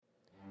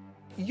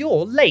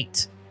You're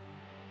late.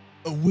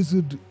 A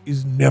wizard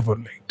is never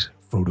late,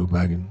 Frodo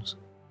Baggins.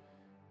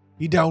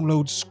 He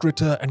downloads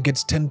Skritter and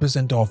gets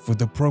 10% off with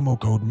the promo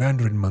code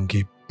Mandarin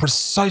Monkey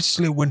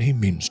precisely when he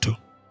means to.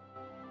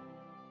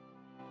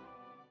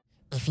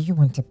 If you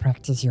want to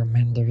practice your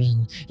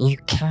Mandarin, you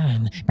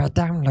can by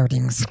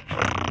downloading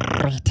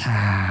Skritter.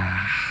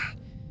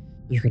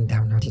 You can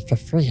download it for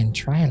free and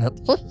trial it.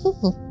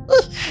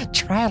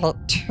 Trial it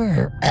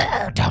too.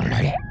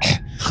 Download it.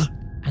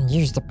 And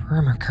use the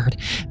promo code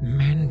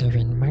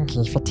Mandarin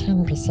Monkey for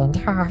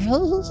 10% off.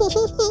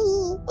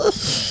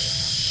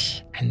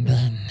 And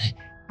then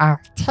I'll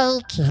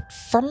take it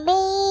for me.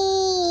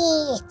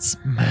 It's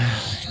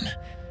mine.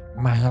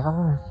 My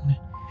own.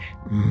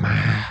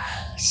 My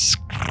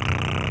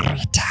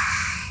Skritter.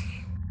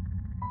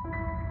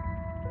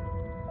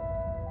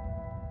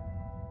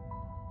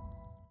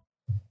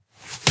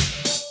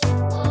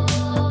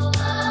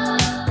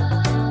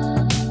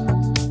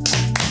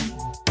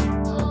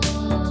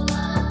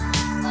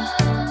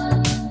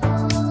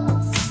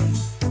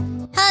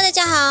 Hello， 大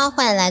家好，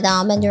欢迎来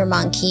到 Mandarin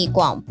Monkey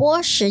广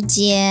播时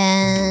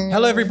间。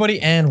 Hello, everybody,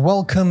 and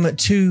welcome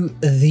to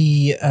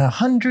the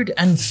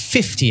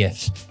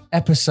 150th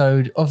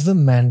episode of the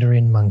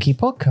Mandarin Monkey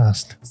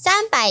podcast.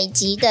 300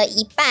集的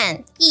一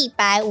半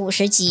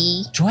，150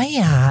集。对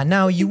呀,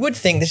 now you would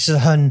think this is a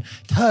很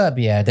特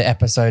别的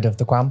episode of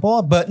the 广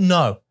播, but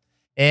no,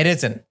 it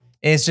isn't.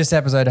 It's just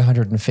episode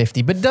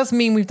 150, but it does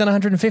mean we've done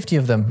 150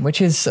 of them,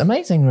 which is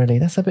amazing, really.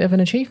 That's a bit of an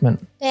achievement.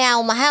 对啊，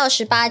我们还有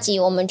18集，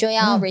我们就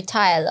要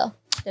retire 了，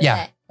对不对？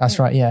 Yeah, that's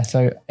right. Yeah,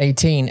 so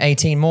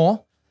 18 more.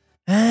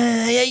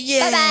 Yeah.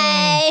 拜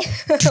拜，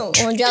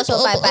我们就要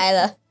说拜拜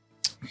了。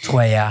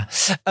对呀,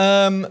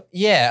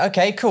 yeah,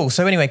 okay, cool.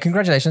 So anyway,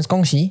 congratulations,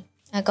 恭喜。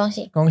恭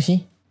喜！恭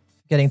喜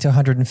getting to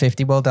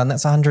 150. Well done.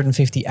 That's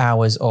 150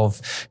 hours of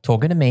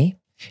talking to me,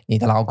 你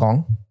的老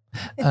公,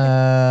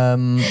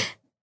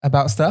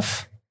 about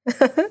stuff.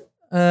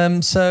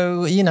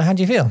 So, you know, how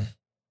do you feel?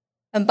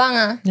 很棒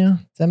啊！ Yeah,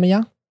 怎么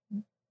样？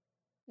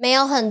没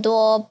有很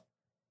多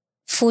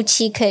夫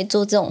妻可以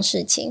做这种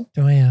事情，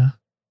对呀，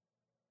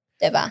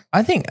对吧？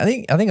 I think a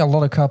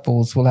lot of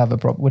couples would have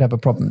a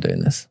problem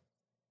doing this.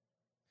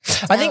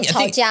 I think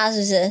吵架是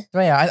不是？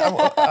对呀,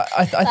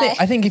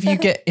 I think if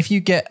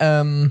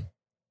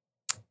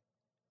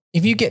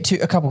you get to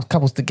a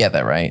couples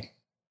together, right,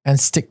 and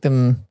stick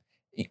them,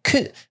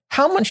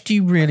 how much do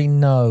you really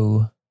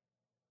know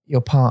your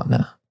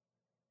partner?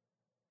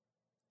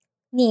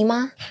 你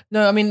吗？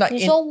 No, I mean like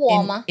你说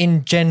我吗？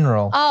 in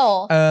general.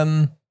 哦，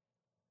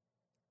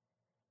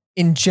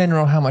 In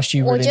general, how much do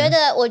you really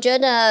know? 我觉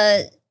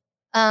得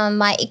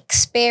my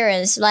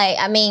experience, like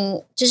I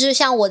mean， 就是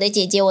像我的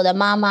姐姐、我的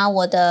妈妈、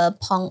我的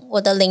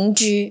邻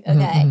居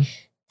 ，OK，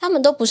 他们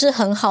都不是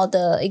很好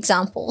的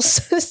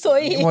examples， 所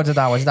以我知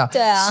道。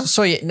对啊，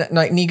所以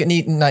你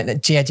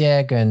姐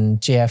姐跟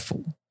姐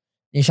夫，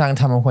你想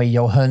他们会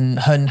有很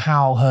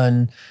好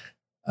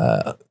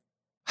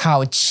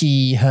好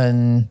奇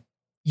很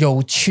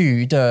有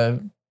趣的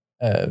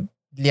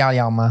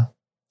聊吗？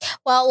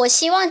我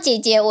希望姐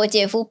姐、我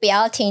姐夫不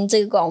要听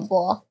这个广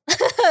播，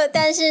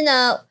但是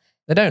呢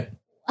They don't.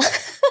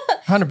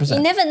 100%.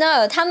 You never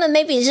know， 他们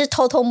maybe 是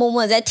偷偷摸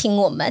摸在聽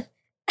我們。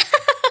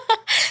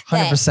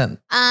100%.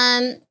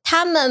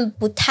 他們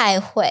不太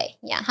會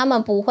呀，他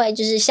們不會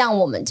就是像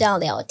我們這樣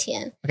聊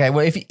天。 Okay,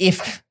 well,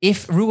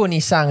 if 如果你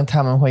想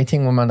他們會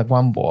聽我們的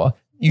廣播,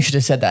 you should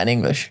have said that in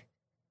English.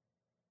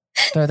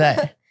 對不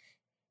對？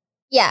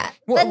 Yeah，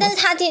 但是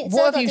他聽。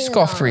What have you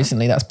scoffed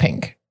recently? That's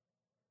pink.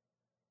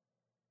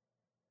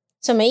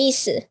 什麼意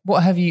思？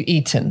 What have you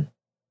eaten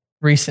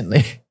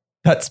recently?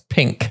 That's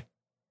pink.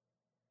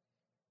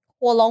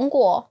 火龍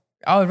果。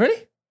 Oh,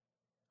 really?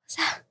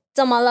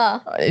 怎麼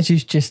了？ It's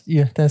just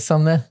there's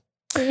some there.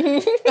 真的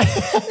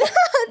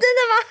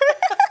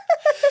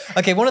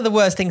嗎？ Okay, one of the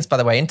worst things, by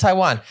the way, in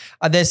Taiwan,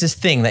 there's this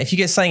thing that if you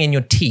get something in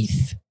your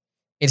teeth,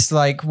 it's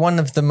like one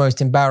of the most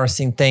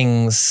embarrassing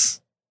things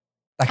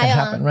that can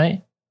happen,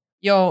 right?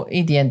 有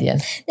一点点。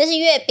那是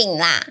月餅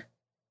啦。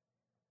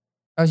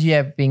Oh,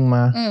 月餅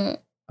嗎？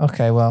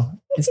 Okay, well,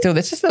 it's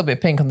just a little bit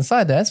pink on the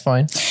side there. That's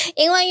fine.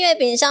 因為月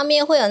餅上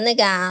面會有那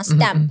個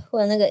stamp，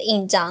會有那個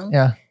印章。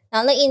 Yeah.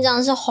 然後那個印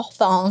章是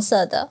粉紅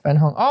色的。粉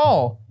紅。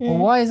Oh, well,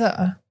 why is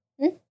that?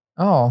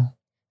 Oh.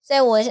 所以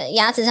我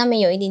牙齒上面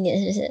有一點點，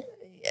是不是？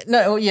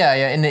 No,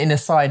 yeah, in the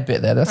side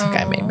bit there. That's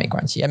okay, 沒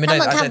關係. I mean, I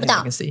don't think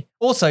you can see.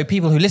 Also,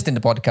 people who listen to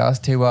the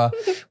podcast who are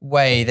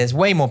there's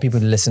way more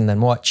people who listen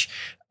than watch.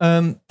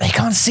 They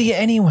can't see it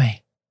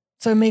anyway.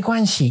 So 沒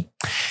關係.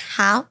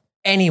 好。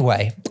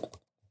 Anyway.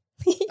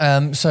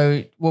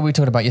 So what we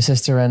talked about your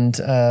sister and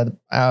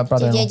our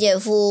brother-in-law. 姐姐姐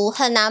夫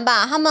很难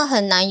吧？他们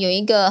很难有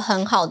一个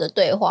很好的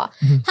对话。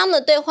他们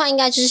的对话应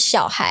该就是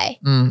小孩，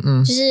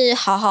就是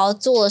好好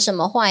做了什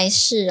么坏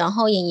事，然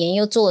后妍妍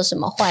又做了什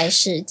么坏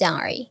事，这样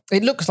而已。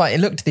It looked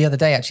the other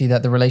day actually that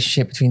the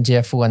relationship between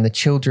Jiefu and the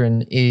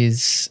children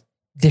is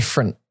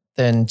different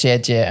than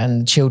Jie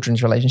and the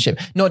children's relationship.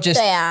 Not just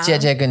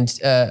Jie跟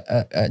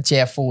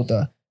Jiefu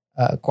的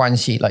关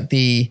系, like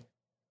the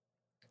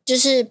就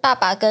是爸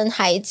爸跟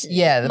孩子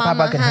Yeah, 妈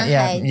妈和孩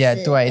子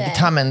yeah, 对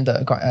他们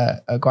的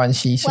关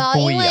系是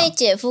不一样。因为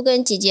姐夫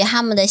跟姐姐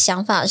他们的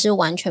想法是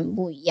完全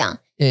不一样。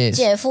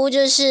姐夫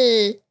就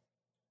是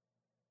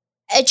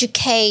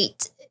educate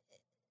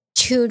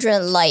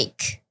children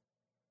like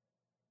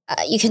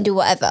you can do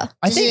whatever.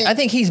 I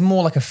think he's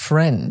more like a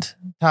friend.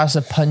 他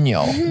是朋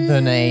友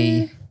than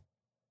a.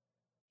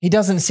 He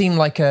doesn't seem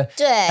like a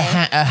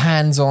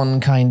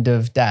hands-on kind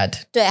of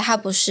dad. 对，他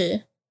不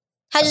是，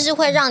他就是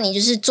会让你就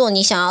是做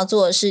你想要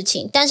做的事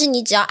情，但是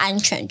你只要安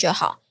全就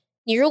好。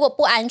你如果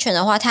不安全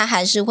的话，他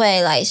还是会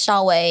来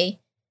稍微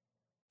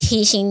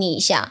提醒你一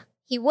下。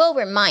He will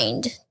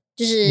remind.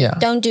 就是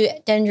don't do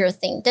dangerous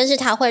thing， 但是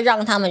他会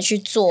让他们去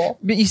做。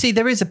But you see,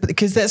 there is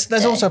because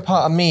there's also a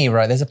part of me,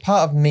 right? There's a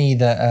part of me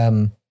that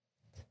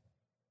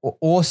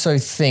also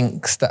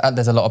thinks that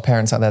there's a lot of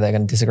parents out there that are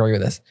going to disagree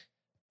with this.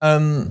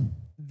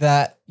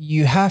 That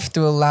you have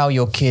to allow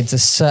your kids a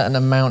certain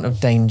amount of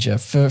danger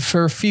for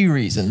a few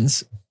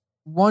reasons.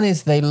 One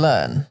is they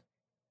learn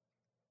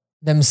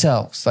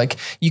themselves, like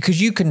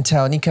because you can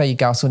tell 你可以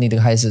告诉你的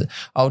孩子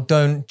oh,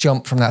 don't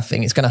jump from that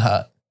thing, it's going to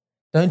hurt.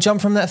 Don't jump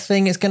from that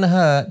thing, it's going to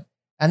hurt.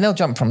 And they'll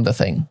jump from the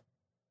thing,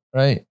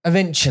 right?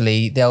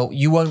 Eventually,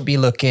 you won't be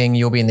looking,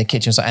 you'll be in the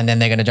kitchen, and then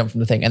they're going to jump from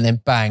the thing, and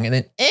then bang, and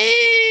then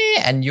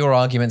and your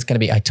argument's going to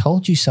be, I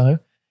told you so.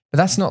 But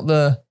that's not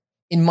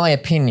in my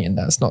opinion,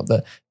 that's not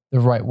the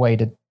right way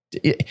to.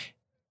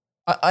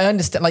 I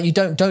understand, like you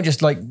don't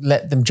just like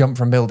let them jump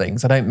from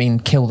buildings. I don't mean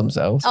kill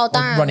themselves or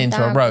run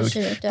into a road,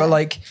 but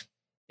like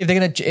if they're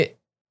going to.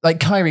 Like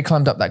Kyrie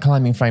climbed up that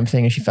climbing frame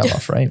thing and she fell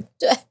off, right?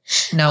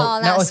 Now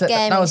that was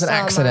an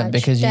accident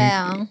because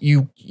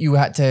you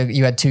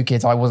had two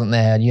kids. I wasn't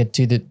there. You had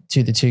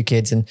two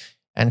kids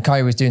and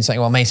Kyrie was doing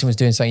something while Mason was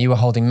doing something. You were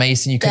holding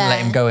Mason. You couldn't let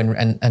him go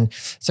and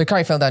so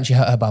Kyrie fell down. She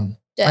hurt her bum.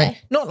 Right?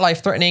 Not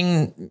life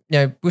threatening. You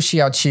know, 不需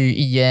要去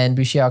医院，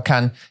不需要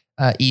看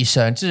医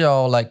生，只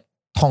有 like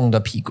痛的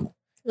屁股。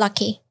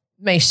Lucky.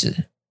 没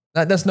事。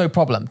That's no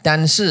problem.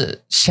 但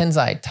是现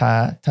在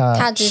他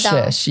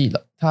学习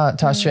了。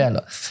他学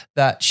了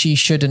that she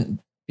shouldn't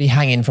be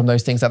hanging from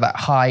those things at that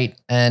height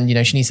and you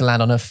know she needs to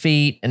land on her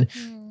feet and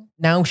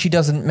now she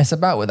doesn't mess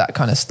about with that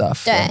kind of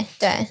stuff.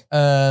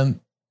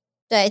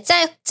 对，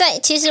在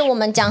其实我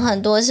们讲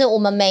很多是我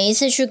们每一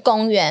次去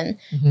公园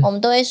我们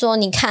都会说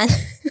你看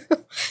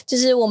就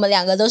是我们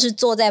两个都是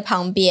坐在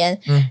旁边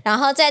然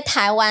后在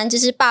台湾就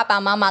是爸爸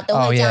妈妈都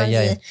会这样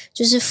子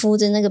就是扶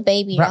着那个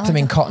baby wrap them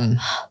in cotton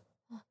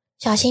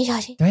小心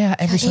对呀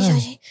every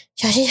time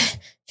小心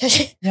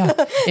Yeah,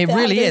 it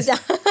really is.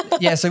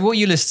 Yeah, so what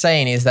Eula's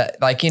saying is that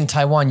like in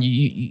Taiwan,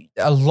 you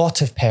a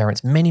lot of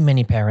parents,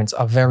 many parents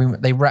are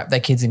they wrap their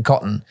kids in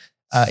cotton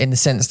in the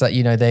sense that,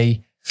 you know,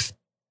 they,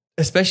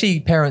 especially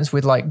parents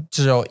with like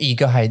只有一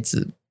个孩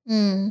子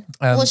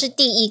或是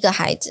第一个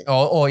孩子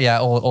or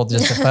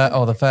just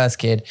the first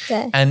kid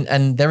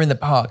and they're in the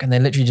park and they're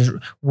literally just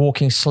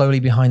walking slowly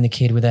behind the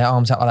kid with their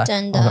arms out like that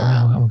真的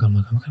oh my god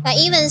like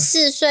even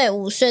 4岁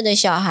5岁的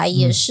小孩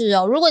也是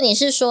如果你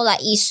是说来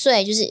1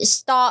岁就是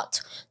start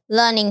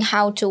learning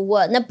how to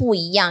work 那不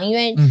一样因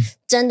为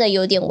真的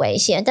有点危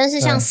险但是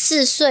像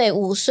4岁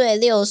5岁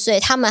6岁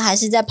他们还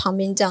是在旁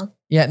边这样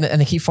Yeah, and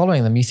they keep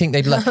following them. You think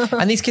they'd learn.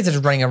 And these kids are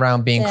just running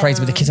around being crazy,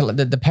 but the kids are like,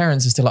 the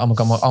parents are still like, oh my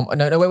God,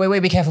 no,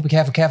 wait, be careful,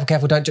 don't,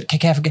 careful.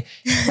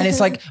 And it's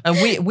like, and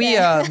we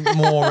are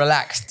more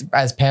relaxed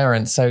as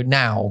parents. So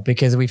now,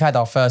 because we've had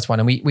our first one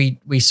and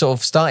we sort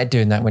of started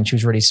doing that when she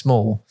was really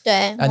small.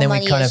 And then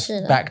we kind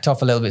of backed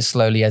off a little bit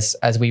slowly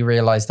as we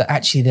realized that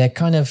actually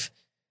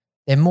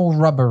they're more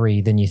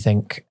rubbery than you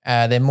think.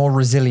 They're more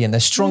resilient. They're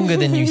stronger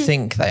than you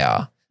think they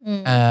are.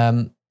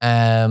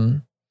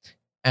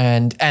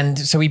 And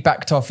so we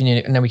backed off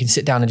and then we can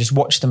sit down and just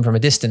watch them from a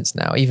distance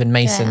now. Even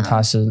Mason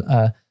Tyson,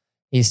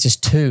 he's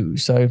just 2.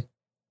 So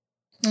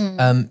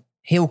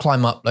he'll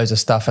climb up loads of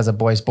stuff as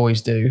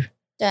boys do.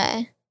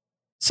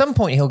 Some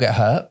point he'll get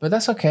hurt, but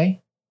that's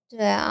okay.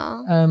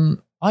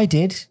 I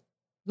did.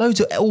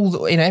 Loads of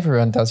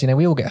everyone does. You know,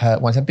 we all get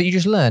hurt once, but you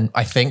just learn.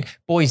 I think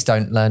boys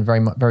don't learn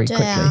very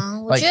quickly.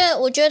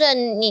 我觉得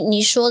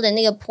你说的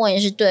那个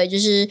point 是对，就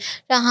是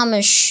让他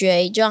们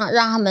学，就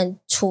让他们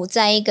处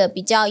在一个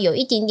比较有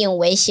一点点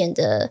危险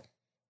的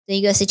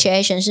一个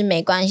situation 是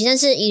没关系，但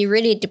是 it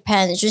really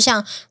depends。就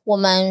像我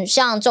们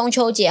像中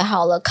秋节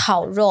好了，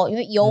烤肉，因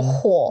为有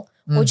火。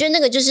我觉得那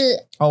个就是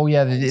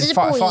就是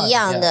不一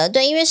样的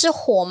对因为是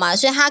火嘛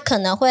所以它可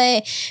能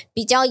会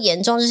比较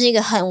严重就是一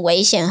个很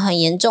危险很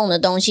严重的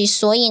东西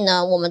所以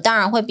呢我们当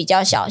然会比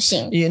较小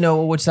心 You know,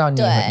 我知道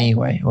你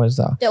会我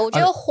知道对我觉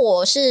得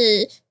火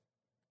是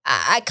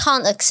I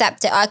can't accept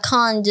it I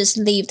can't just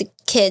leave the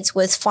kids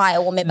with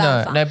fire 我没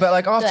办法 No, but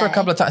like after a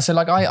couple of times so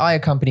like I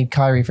accompanied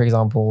Kyrie for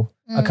example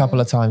a couple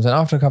of times and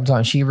after a couple of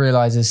times she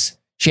realizes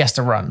she has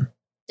to run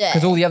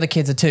Because all the other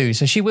kids are too,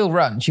 so she will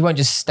run. She won't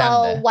just stand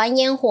there. 玩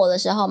烟火的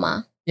时候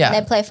吗 Yeah.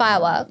 They play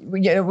firework.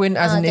 Yeah,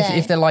 as in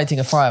if they're lighting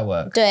a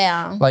firework. 对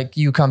啊 Like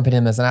you accompany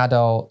them as an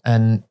adult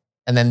and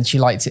And then she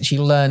lights it. She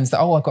learns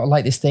that, I've got to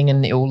light this thing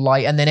and it will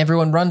light. And then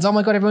everyone runs. Oh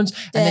my God, everyone's.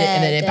 And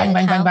then it bang,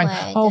 bang, bang, bang.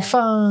 Oh,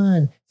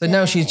 fun. So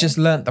now she's just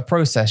learnt the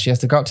process. She has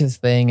to go up to this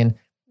thing and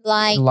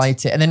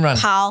light it and then run.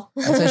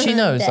 So she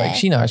knows,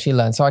 she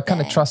learns. So I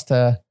kind of trust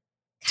her.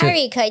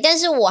 Carrie 可以，但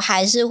是我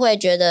还是会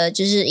觉得，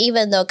就是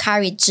even though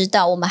Carrie 知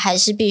道，我们还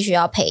是必须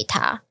要陪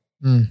她。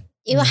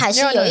因为还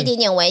是有一点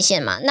点危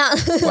险嘛。那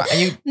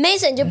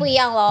Mason 就不一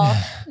样咯。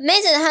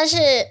Mason 他是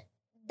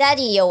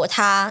Daddy 有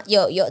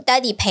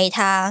Daddy 陪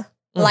他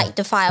light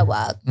the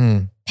firework，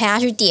 陪他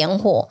去点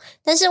火。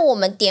但是我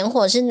们点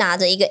火是拿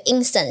着一个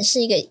incense，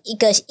 是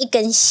一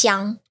根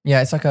香。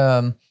Yeah, it's like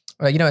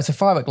it's a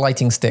firework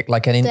lighting stick,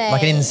 like an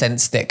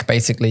incense stick,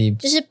 basically.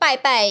 就是拜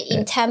拜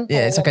in temple.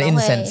 Yeah, it's like an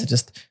incense.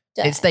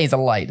 It stays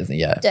alight, doesn't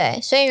it? Yeah.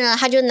 对，所以呢，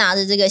他就拿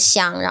着这个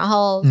香，然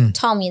后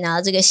Tommy 拿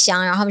着这个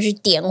香，然后他们去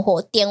点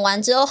火，点完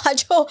之后他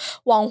就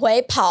往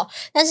回跑，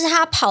但是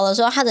他跑的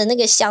时候，他的那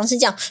个香是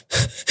这样，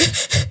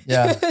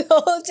 Yeah. 然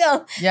后这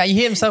样 Yeah, he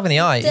hit himself in the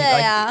eye. 对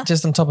啊 like,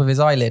 just on top of his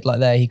eyelid, like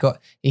there,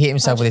 he hit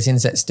himself with his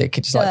incense stick.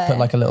 It just like put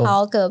like a little,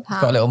 好可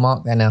怕。 got a little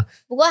mark there now.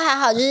 不过还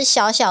好，就是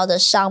小小的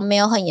伤，没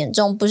有很严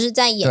重，不是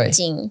在眼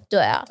睛。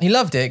对啊， He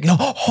loved it.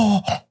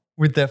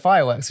 With the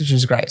fireworks, which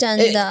was great. 真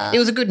的 It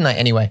was a good night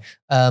anyway.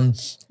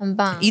 很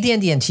棒。一点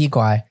点奇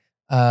怪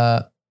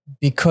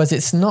because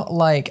it's not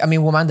like, I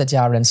mean, 我们的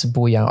家人是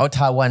不一样，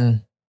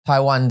台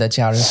湾的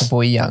家人是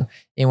不一样，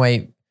因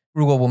为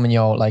如果我们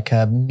有 like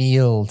a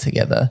meal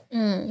together,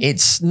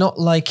 it's not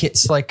like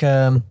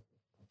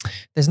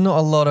there's not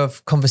a lot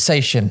of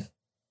conversation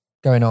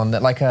going on,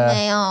 that like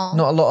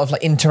not a lot of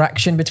like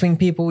interaction between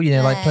people,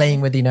 like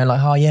playing with,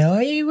 like, oh yeah,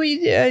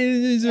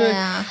对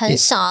啊，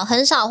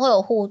很少会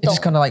有互动。 It's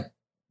just kind of like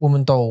我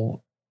们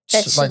都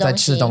在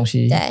吃东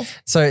西。对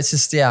So it's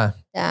just, yeah.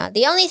 对啊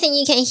The only thing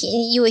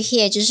you will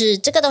hear 就是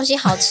这个东西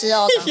好吃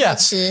哦，赶快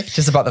吃。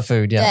Just about the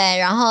food, yeah. 对，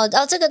然后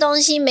这个东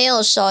西没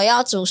有熟，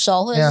要煮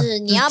熟，或者是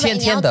你要甜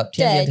甜的，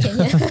对，甜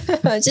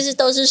甜，就是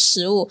都是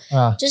食物，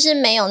就是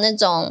没有那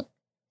种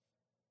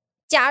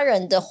家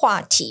人的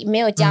话题，没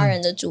有家人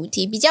的主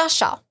题，比较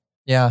少。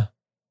Yeah.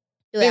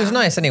 对啊 It was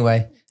nice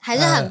anyway. 还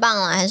是很棒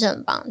啦，还是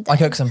很棒。 I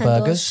cooked some 很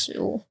多 burgers. 食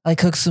物 I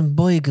cooked some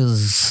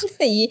burgers.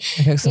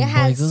 You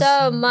had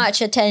so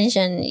much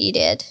attention, you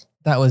did.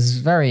 That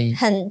was very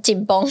很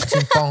紧绷，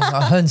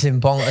很紧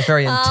绷,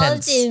 very 好 intense.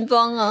 紧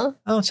绷哦。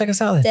 Oh, check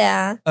us out then. 对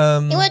啊，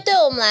因为对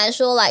我们来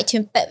说 like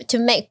to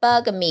make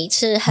burger meat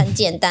是很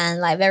简单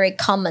，like very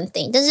common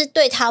thing， 但是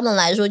对他们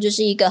来说就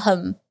是一个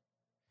很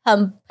I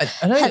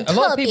know a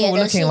lot of people were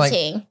looking like,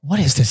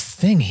 what is this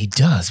thing he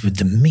does with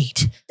the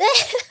meat?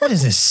 What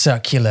is this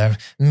circular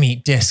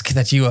meat disc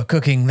that you are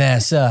cooking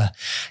there, sir?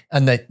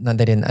 And they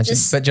didn't actually,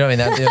 but do you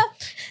know what I mean?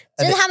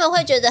 就是他们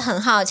会觉得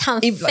很好奇，他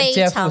们非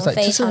常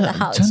非常的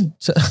好奇。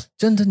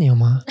真的你有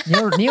吗？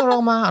你有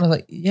肉吗？ And I was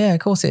like, yeah, of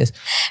course it is.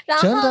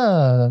 真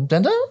的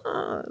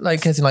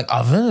like it's in like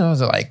oven. I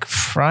was like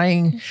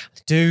frying,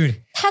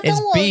 dude.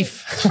 It's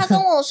beef. 他跟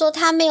我说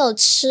他没有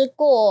吃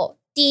过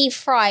deep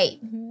fried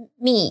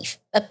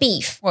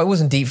beef. Well, it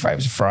wasn't deep fried,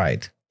 it was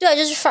fried. 对，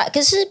就是 fried，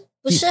 可是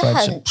不是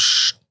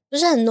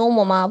很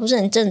normal 吗？不是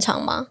很正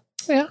常吗？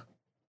 Yeah.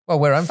 Well,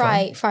 where I'm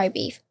from. Fried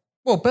beef.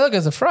 Well,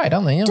 burgers are fried,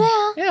 aren't they? Yeah. 对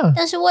啊 Yeah.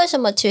 但是为什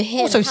么 to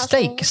him Also,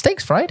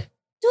 steak's fried.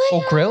 对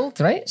Or grilled,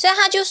 right? 所以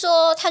他就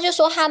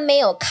说他没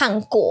有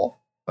看过。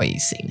 Well,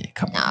 you've seen it.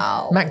 Come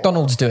No. on.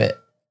 McDonald's do it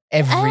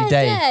every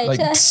day. 对 Like,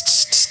 对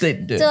they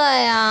do it. 对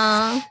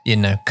啊， You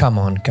know, come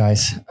on,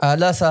 guys.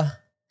 Lersa,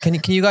 can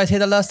you guys hear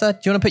the Lersa? Do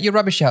you want to put your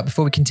rubbish out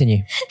before we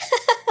continue?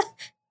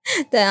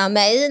 对啊，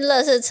每一次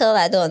垃圾车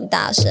来都很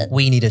大声。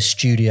 We need a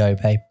studio,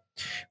 babe.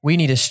 We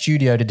need a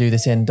studio to do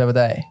this in, don't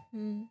we?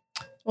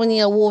 We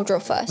need a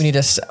wardrobe first. We need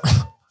a...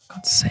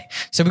 God's sake.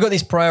 So we've got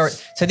these priorities.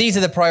 So these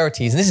are the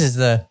priorities. And this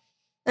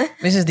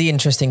is the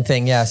interesting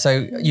thing. Yeah.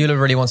 So Eula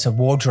really wants a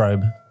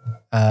wardrobe.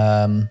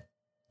 For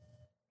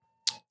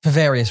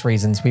various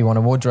reasons, we want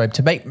a wardrobe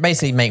to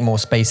basically make more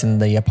space in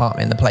the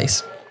apartment, in the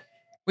place.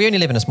 We only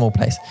live in a small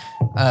place.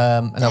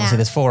 And obviously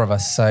there's 4 of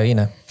us. So,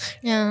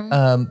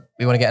 Yeah.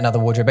 We want to get another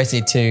wardrobe.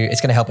 Basically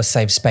it's going to help us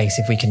save space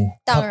if we can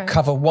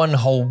cover one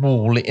whole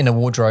wall in a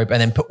wardrobe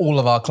and then put all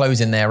of our clothes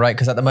in there, right?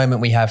 Because at the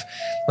moment we have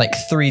like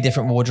 3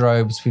 different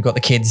wardrobes. We've got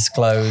the kids'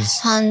 clothes.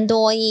 很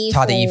多衣服，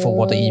他的衣服，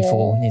我的衣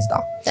服，你知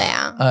道。对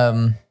啊。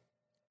Anyway.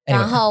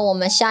 然后我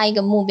们下一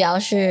个目标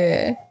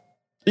是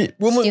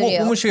我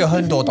们需要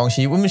很多东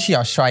西，我们需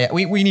要刷牙。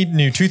We need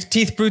new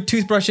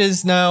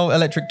toothbrushes now,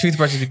 electric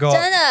toothbrushes we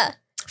got. 真的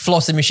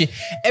Flossing machine,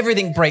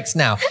 everything breaks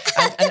now.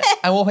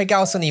 And 我会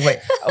告诉你，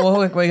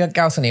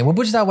我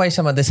不知道为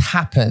什么 this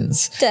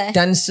happens. 对。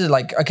但是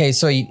like okay,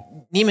 所以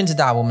你们知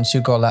道我们去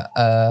过了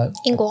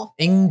英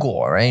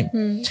国 right?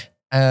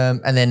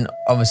 And then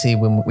obviously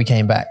when we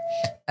came back,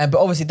 but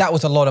obviously that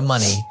was a lot of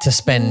money to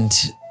spend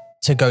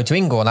to go to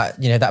Ingor.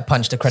 That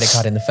punched a credit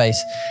card in the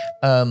face.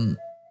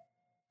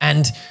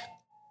 And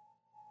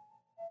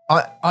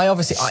I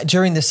obviously,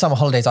 during the summer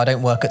holidays, I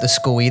don't work at the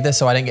school either,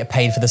 so I don't get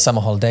paid for the summer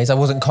holidays. I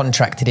wasn't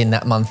contracted in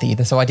that month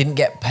either, so I didn't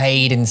get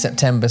paid in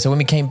September. So when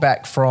we came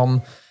back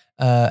from,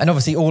 and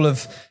obviously all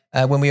of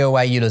when we were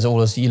away,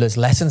 Eula's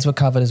lessons were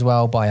covered as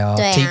well by our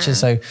teacher.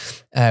 So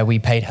we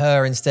paid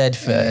her instead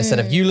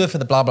of Eula for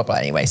the blah, blah, blah.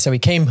 Anyway, so we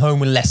came home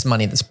with less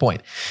money at this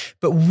point.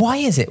 But why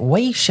is it?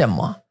 为什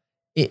么?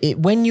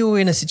 When you're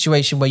in a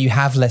situation where you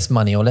have less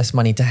money or less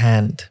money to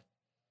hand,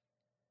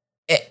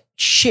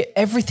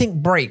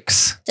 everything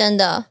breaks. 真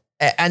的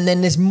And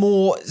then there's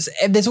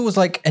always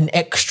like an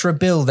extra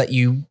bill that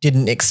you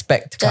didn't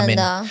expect to come in.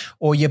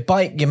 Or your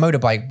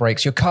motorbike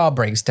breaks, your car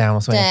breaks down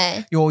or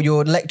something.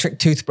 Your electric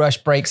toothbrush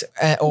breaks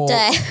or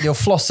your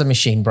flosser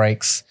machine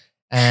breaks.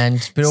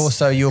 But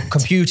also your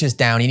computer's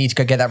down. You need to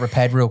go get that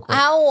repaired real quick.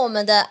 还有我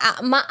们的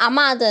阿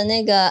嬷的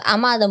那个阿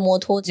嬷的摩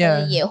托车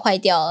也坏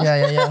掉了。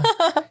Yeah.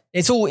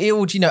 It's all, or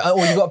you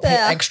got to pay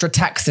extra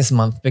tax this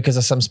month because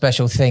of some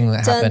special thing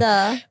that happened. 真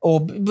的 Or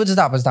不知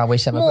道为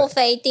什么墨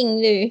菲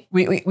定律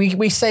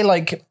we say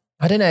like,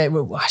 I don't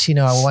know, actually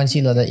no, 我忘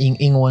记了的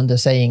英文的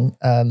saying,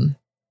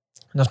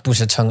 那不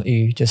是成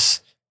语 just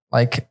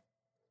like,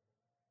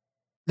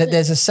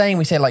 there's a saying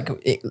we say like,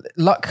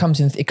 luck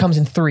comes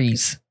in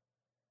threes.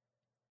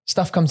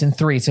 Stuff comes in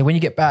threes. So when you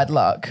get bad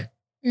luck,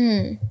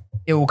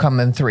 it will come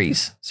in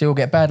threes. So you'll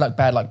get bad luck,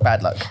 bad luck,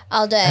 bad luck.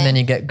 哦，对 And then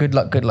you get good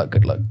luck, good luck,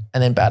 good luck.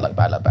 And then bad luck,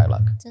 bad luck, bad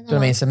luck. Do you know what I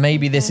mean? So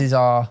maybe this is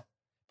our...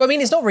 But I mean,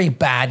 it's not really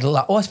bad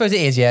luck. Well, I suppose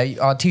it is, yeah.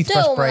 Our 对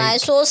toothbrush 我们来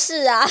breaks. 说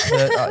是啊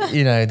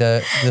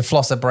The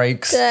flosser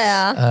breaks. 对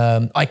啊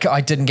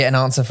I didn't get an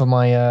answer for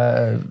my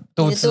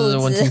肚子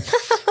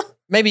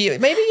Maybe, yeah.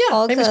 Maybe it's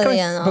好可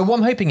怜哦 But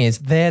what I'm hoping is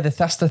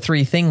that's the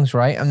three things,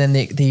 right? And then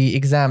the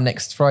exam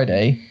next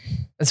Friday...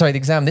 Sorry, the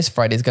exam this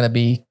Friday is going to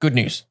be good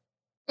news.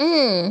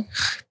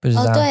 不知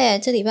道 哦，对，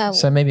这礼拜五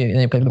So maybe...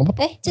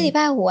 这礼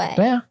拜五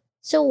对啊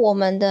是我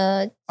们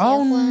的结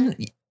婚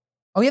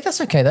Oh, yeah,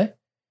 that's okay though.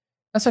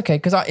 That's okay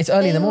because it's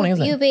early in the morning,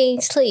 isn't You it? being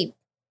sleep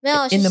没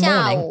有 In 是 the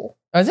下 morning 午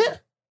Oh, is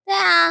it? 对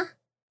啊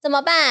怎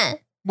么办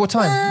What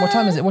time? What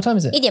time is it? What time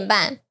is it? 1点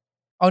半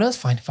Oh, no, that's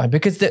fine.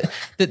 Because the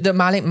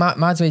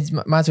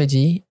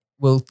Mazweji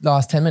will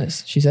last 10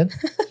 minutes, she said.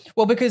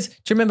 Well, because do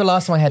you remember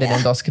last time I had an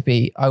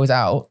endoscopy, I was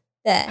out.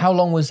 对 How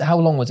long was it? I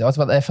was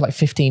about there for like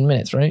 15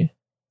 minutes, right?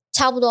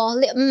 差不多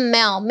没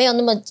有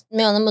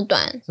那么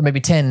短 So maybe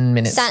 10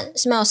 minutes.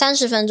 没有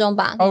30分钟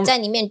吧 Oh, 你在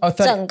里面 oh,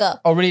 30整个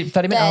Oh, really?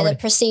 30 minutes? 对 Oh, 的 really?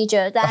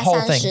 procedure 大概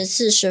whole thing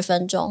 30-40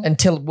分钟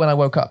Until when I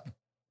woke up.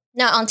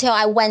 No until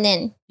I went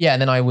in Yeah,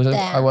 and then I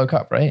woke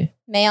up, right?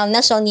 没有那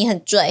时候你很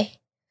醉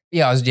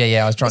Yeah, I was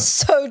drunk.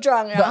 So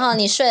drunk 然后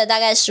你睡了大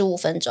概15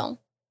分钟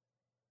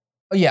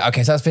Oh, yeah,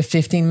 okay, so that's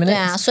 15 minutes. 对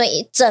啊所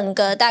以整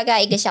个大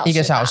概1个小时吧 1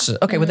个小时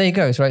Okay, well, there you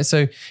go, right?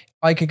 So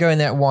I could go in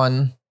there at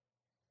 1,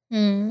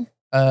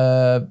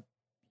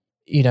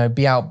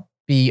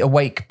 be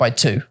awake by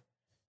 2,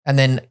 and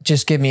then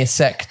just give me a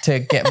sec to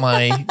get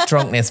my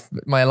drunkness,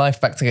 my life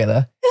back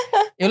together.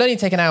 It'll only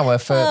take an hour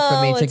for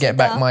me to get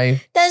back my...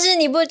 但是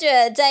你不觉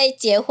得在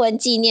结婚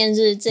纪念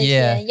日这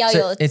天 Yeah, 要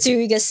有 so it's- do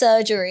一个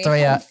surgery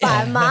对啊很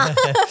烦吗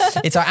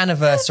It's our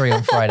anniversary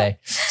on Friday.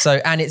 So,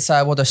 and it's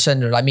我的生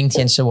日 like 明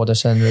天是我的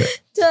生日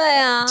对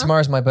啊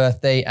Tomorrow's my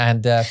birthday,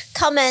 and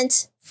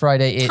Comment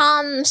Friday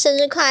Tom 生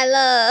日快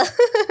乐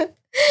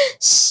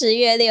10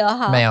月6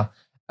号没有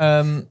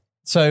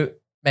So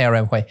没有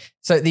人会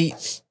So the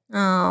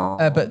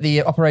but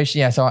the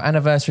operation, so our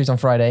anniversary's on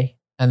Friday,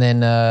 and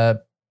then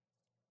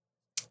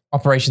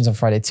operations on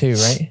Friday too,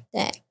 right?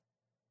 对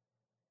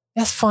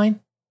That's fine.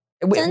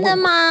 真的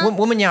吗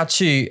我们要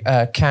去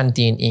看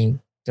电影，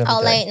对不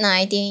对？ late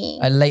night 电影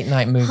A late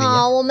night movie.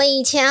 好我们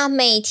以前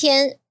每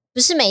天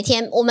不是每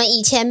天我们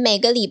以前每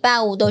个礼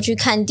拜五都去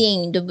看电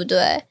影对不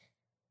对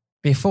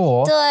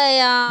Before, 对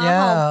啊 yeah,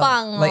 好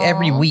棒哦 like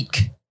every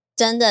week.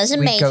 真的是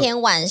We'd 每 go- 天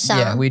晚上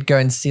Yeah, we'd go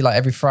and see like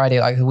every Friday,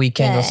 like the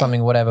weekend or 对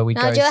something, whatever. We'd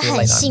然 go 后 and 就 see 会 a 很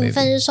late night 兴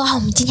奋 movie. 就说我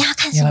们今天要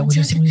看什 Yeah, 么 like, what do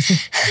you see?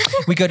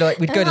 We'd go to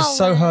we'd go to 很好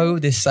玩 Soho,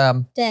 this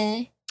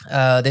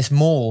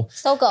mall.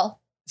 对 Sogo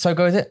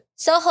Sogo, is it?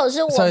 Soho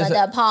是我们的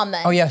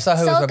apartment Oh yeah,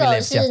 Soho is where we Sogo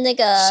lived. 是 Yeah. 那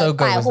个 Sogo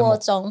百 was the 货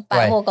mall. 中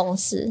百货公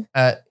司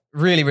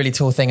Really, really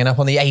tall thing. And up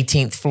on the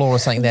 18th floor or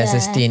something, there's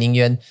this Yeah. 电影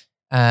院.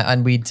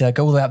 And we'd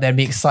go all the way up there and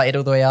be excited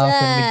all the way up.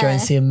 And we'd go and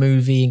see a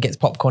movie and get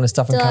popcorn and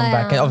stuff and come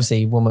back. And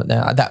obviously,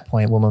 at that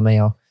point, 我们没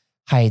有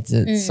孩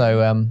子.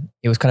 So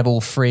it was kind of all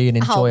free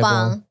and 好 enjoyable.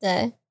 棒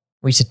对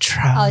We should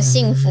try. 好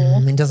幸福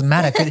It doesn't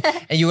matter.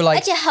 And you were 而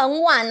like, 且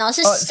很晚哦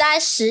是大概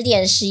10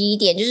点11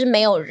点就是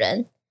没有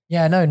人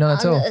yeah, no, not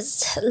at all.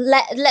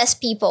 less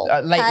people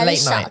Late 很 night.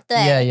 少对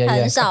Yeah.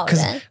 很少 Because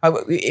人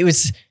it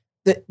was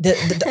the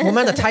我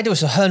们的态度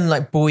是很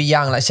like 不一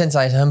样 like 现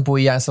在是很不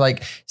一样 so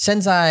like 现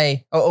在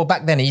or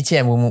back then 以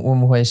前我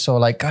们会说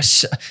like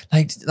gosh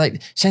like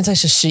现在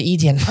是11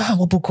点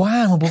我不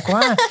管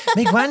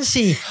没关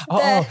系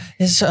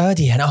是12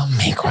点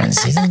没关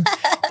系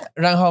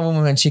然后我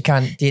们去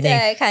看电影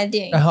对看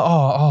电影然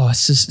后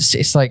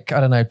it's like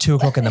I don't know 2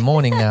 o'clock in the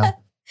morning now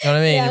you know what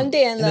I mean 2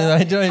点了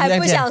还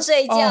不想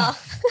睡觉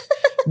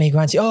没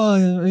关系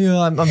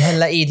I'm 很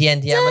累一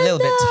点点 I'm a little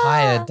bit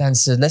tired 但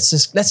是 let's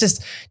just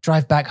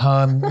drive back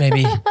home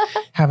maybe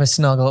have a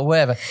snuggle or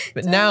whatever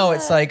but now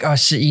it's like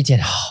 11点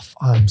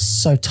I'm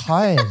so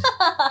tired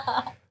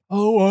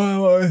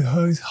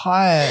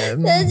hi.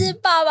 但是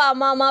爸爸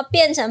妈妈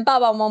变成爸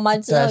爸妈妈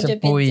之后就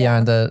变这样，对，是不一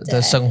样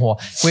的生活。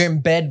We're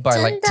in bed by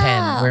like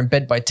 10. We're in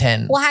bed by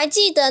 10. 我还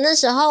记得那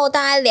时候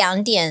大概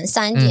2点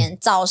3点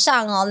早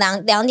上哦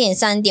，2点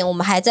3点我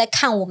们还在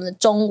看我们的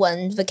中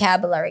文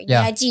vocabulary， 你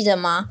还记得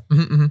吗？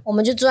我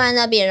们就坐在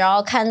那边，然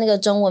后看那个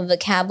中文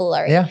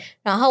vocabulary。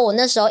然后我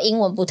那时候英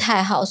文不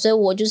太好，所以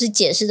我就是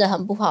解释的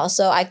很不好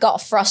，so I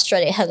got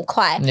frustrated 很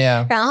快。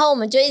然后我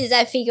们就一直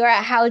在 figure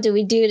out how do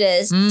we do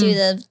this, do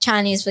the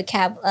Chinese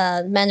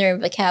Mandarin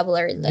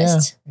vocabulary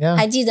list。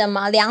还记得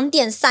吗？2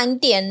点3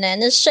点呢，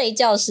那睡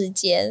觉时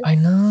间。I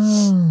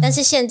know。但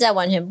是现在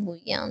完全不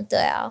一样，对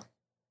啊。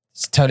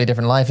It's a totally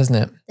different life,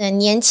 isn't it? 对，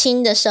年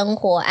轻的生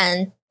活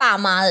和爸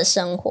妈的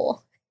生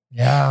活。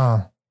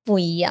Yeah。不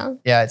一样。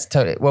Yeah, it's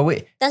totally.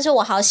 Well, 但是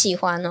我好喜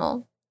欢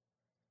哦。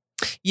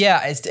Yeah,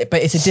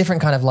 but it's a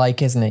different kind of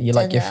like, isn't it? You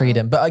like your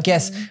freedom. But I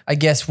guess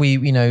we,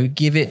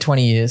 give it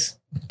 20 years.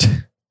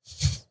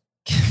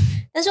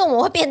 但是我们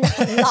会变得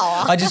很老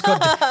啊。I just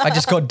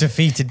got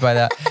defeated by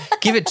that.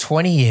 Give it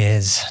 20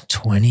 years.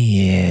 20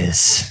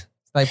 years.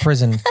 Like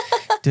prison.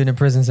 Doing a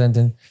prison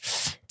sentence.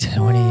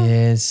 20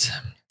 years.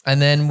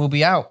 And then we'll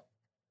be out.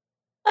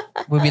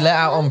 We'll be let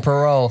out on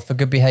parole for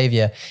good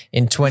behavior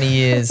in 20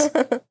 years.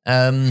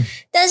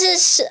 但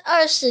是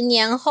20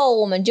年后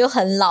我们就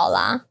很老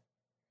啦。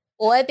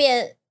我会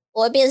变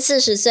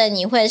40岁，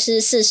你会是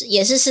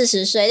也是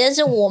40岁，但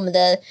是我们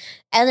的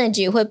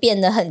energy 会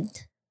变得很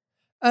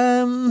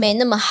没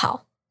那么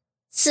好。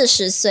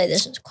40岁的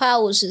时候，快要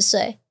50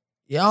岁。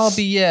Yeah,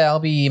 I'll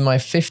be in my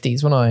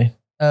 50s, won't I?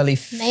 Early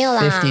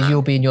 50s,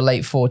 you'll be in your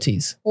late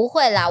 40s. 不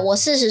会啦，我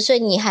40岁，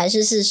你还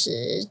是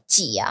40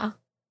几啊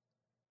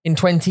 ？In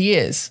 20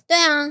 years? 对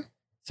啊。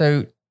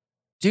So,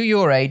 do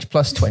your age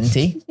plus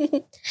 20.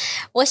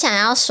 我想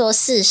要说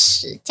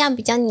40，这样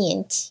比较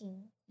年轻。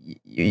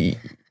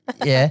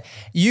Yeah,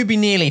 you be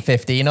nearly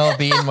 50 and I'll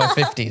be in my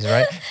 50s,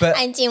 right? But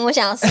安静，我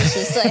想要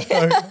40岁。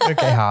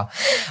Okay, 好。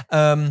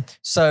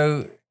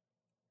So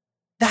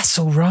that's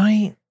all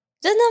right.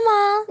 真的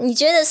吗？你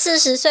觉得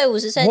40岁、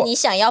50岁，你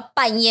想要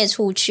半夜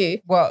出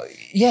去 ？Well,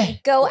 yeah.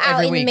 Go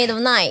out in the middle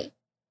of night.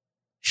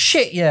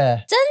 Shit,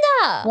 yeah. 真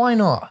的 Why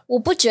not? 我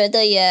不觉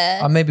得耶。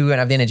Maybe we won't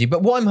have the energy.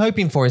 But what I'm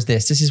hoping for is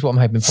this. This is what I'm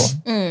hoping for.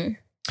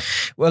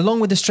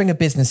 Along with the string of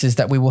businesses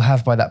that we will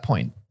have by that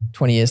point,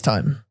 20 years'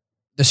 time.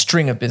 The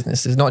string of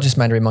businesses, not just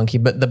Mandarin Monkey,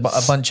 but a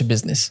bunch of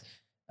businesses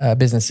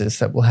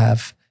that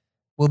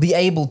we'll be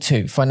able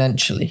to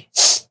financially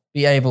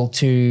be able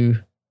to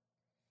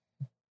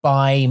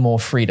buy more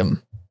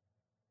freedom.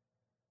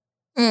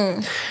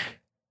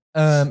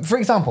 For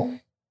example,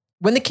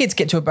 when the kids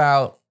get to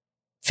about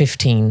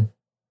 15,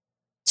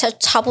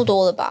 差不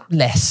多了吧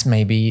less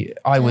maybe.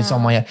 I was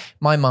on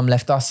my mum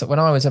left us when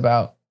I was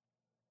about.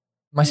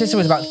 My sister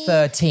was about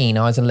 13.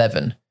 I was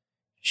 11.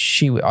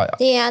 She'd go out for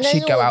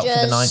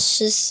the night.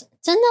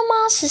 真的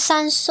吗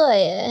？13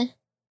岁耶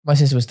My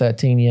sister was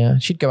 13, yeah.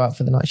 She'd go out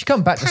for the night. She'd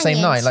come back the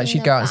same night. Like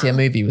she'd go out and see a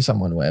movie with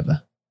someone or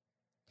whatever.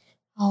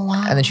 Oh,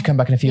 wow. And then she'd come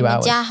back in a few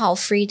hours. 你家好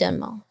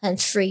freedom 哦，很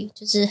free，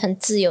 就是很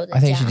自由的家。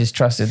 I think she just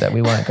trusted that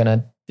we weren't going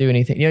to do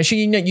anything. You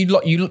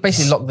you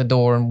basically lock the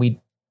door and we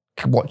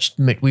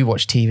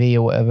watched TV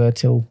or whatever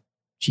till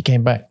she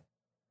came back.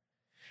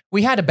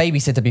 We had a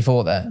babysitter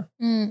before that.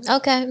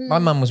 Okay. My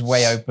mum was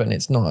way open.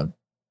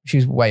 She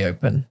was way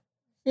open.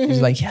 She was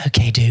like, yeah,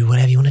 okay, dude,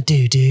 whatever you want to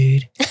do,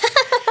 dude.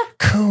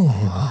 Cool.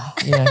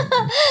 Yeah.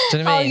 Do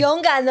you know what I mean? 好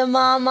勇敢的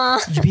妈妈。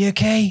 You be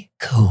okay?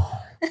 Cool.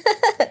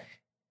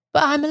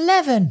 But I'm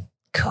 11.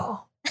 Cool.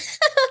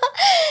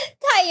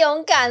 太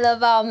勇敢了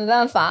吧，我没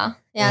办法。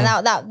Yeah,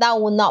 that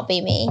would not be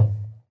me.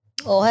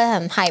 我会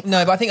很害怕。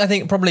 No, but I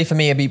think probably for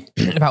me it'd be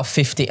about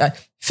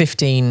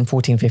 15,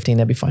 14, 15,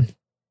 that'd be fine.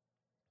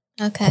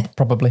 Okay.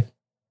 Probably.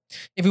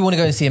 If we want to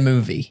go and see a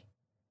movie.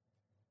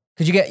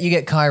 Because you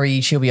get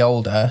Kyrie, she'll be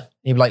older.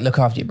 You'd be like, look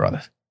after your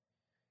brother.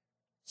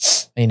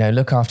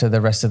 Look after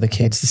the rest of the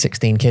kids, the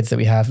 16 kids that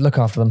we have. Look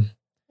after them.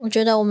 我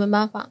觉得我没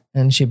办法。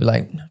 And she'd be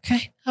like,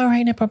 okay, all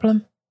right, no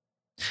problem.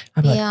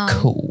 I'm like,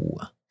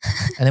 cool.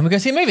 And then we go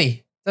see a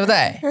movie. So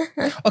there.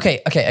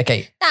 Okay.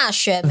 大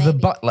学 The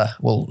butler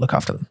will look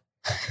after them.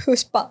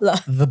 Who's butler?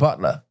 The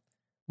butler.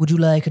 Would you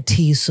like a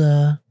tea,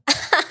 sir?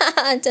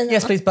 真的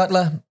Yes, please,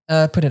 butler.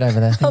 Put it over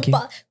there. Thank you.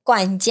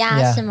 管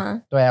家是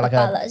吗 Yeah, like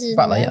butler a 是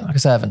butler, yeah, like a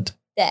servant.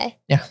 对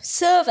Yeah.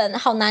 Servant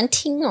好难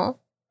听哦。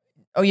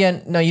 Oh,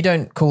 yeah. No, you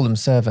don't call them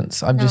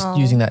servants. I'm just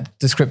using that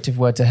descriptive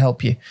word to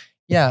help you.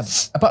 Yeah,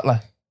 a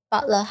butler.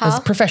 Butler, There's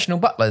好。 professional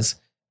butlers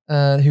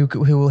who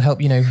will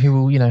help, who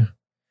will,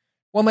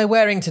 What am I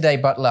wearing today,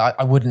 butler?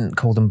 I wouldn't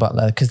call them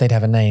butler because they'd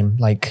have a name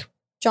like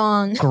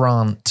John.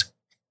 Grant.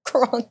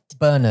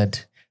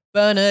 Bernard.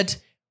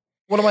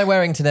 What am I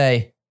wearing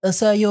today?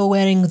 Sir, you're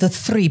wearing the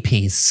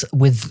 3-piece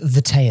with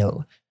the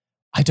tail.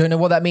 I don't know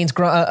what that means,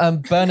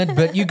 Bernard,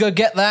 but you go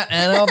get that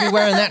and I'll be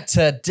wearing that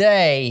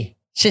today.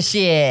 谢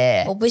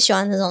谢。我不喜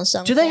欢这种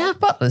生活。 Do they have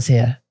butlers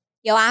here?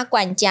 有啊，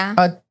管家，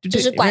就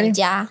是管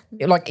家。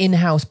 Like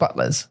in-house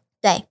butlers?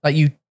 对 Like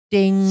you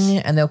ding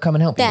and they'll come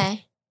and help you? 对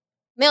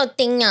没有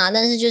叮啊，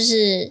但是就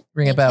是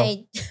Ring a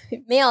bell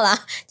没有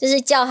啦，就是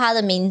叫他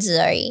的名字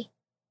而已。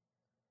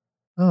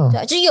Oh.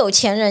 对，就是有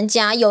钱人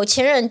家，有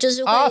钱人就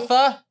是会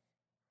Arthur?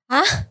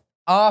 啊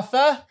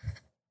Arthur?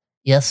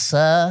 Yes,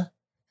 sir.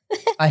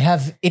 I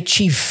have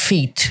itchy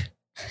feet.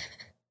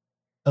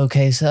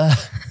 Okay, sir.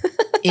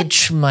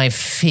 Itch my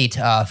feet,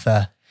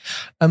 Arthur.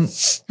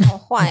 好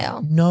坏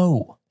哦。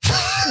No.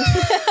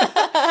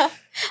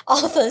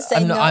 Arthur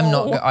say no.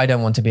 I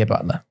don't want to be a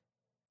butler.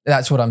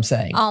 That's what I'm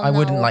saying. Oh, I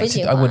wouldn't no, like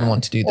to. I wouldn't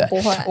want to do that.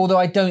 我不会 Although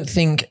I don't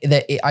think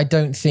that.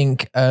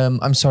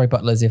 I'm sorry,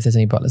 butlers, if there's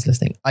any butlers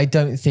listening. I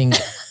don't think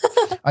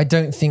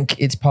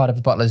it's part of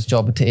a butler's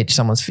job to itch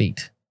someone's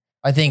feet.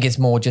 I think it's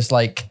more just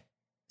like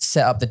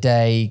set up the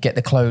day, get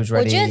the clothes 我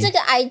ready. 觉得这个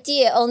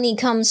idea only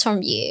comes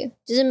from you，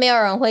 就是没有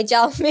人会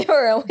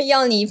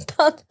要你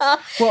帮他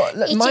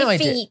Well, 一 my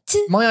起 idea.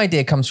 feet。 My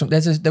idea comes from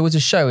there was a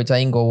show 在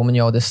英国我们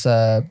有 this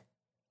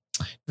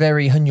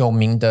very 很有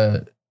名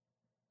的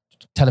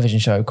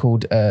television show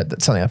called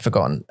something I've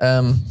forgotten.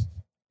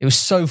 It was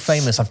so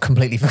famous I've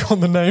completely forgotten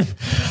the name.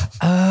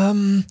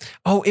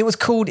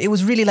 It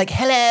was really like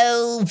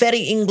hello,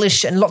 very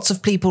English and lots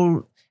of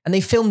people, and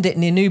they filmed it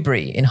near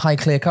Newbury in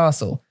Highclere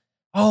Castle.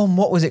 Oh,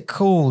 what was it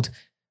called?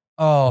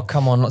 Oh,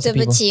 come on, lots 对 of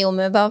不 people. 起，我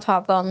没办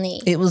法帮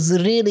你。 It was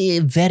really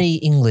very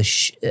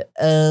English.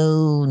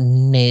 Oh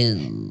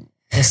no.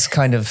 This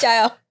kind of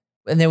加油！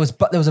 and there was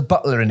a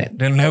butler in it.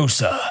 No,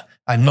 sir,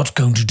 I'm not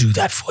going to do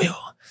that for you.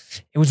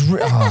 It was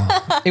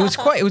it was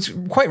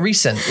quite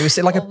recent. It was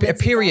like a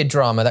period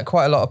drama that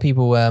quite a lot of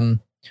people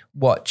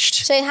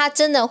watched. 所以他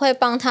真的会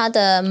帮他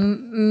的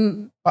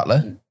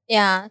Butler,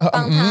 呀，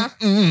帮他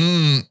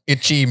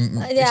itchy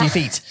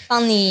feet.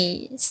 帮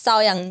你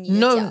搔痒你的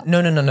脚。 No.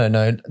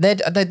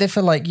 They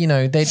feel like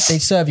they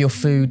serve your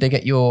food. They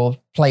get your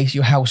place,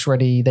 your house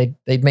ready. They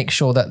make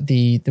sure that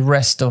the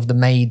rest of the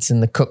maids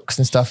and the cooks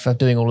and stuff are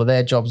doing all of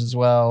their jobs as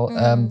well.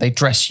 They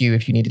dress you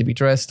if you needed to be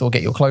dressed or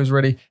get your clothes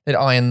ready. They'd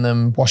iron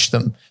them, wash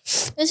them.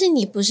 但是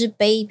你不是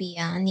baby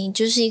啊，你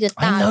就是一个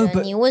I 大 know, 人，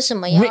 but 你为什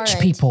么要 Rich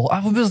people.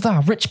 What was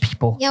that? Rich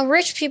people. Yeah,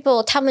 rich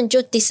people 他们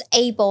就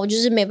disable， 就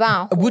是没办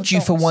法活动。 Would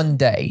you for one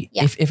day,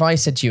 Yeah. if I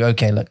said to you,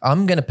 okay, look,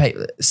 I'm going to pay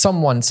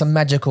some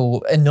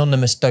magical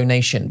anonymous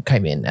donation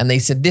came in and they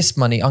said this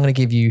money, I'm going to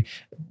give you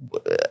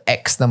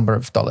X number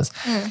of dollars.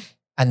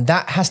 And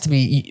that has to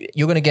be,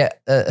 you're going to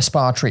get a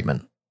spa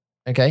treatment.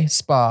 Okay.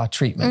 Spa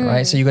treatment,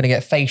 right? So you're going to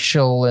get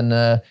facial and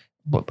I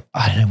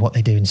don't know what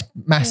they do,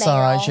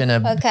 massage and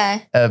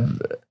Okay.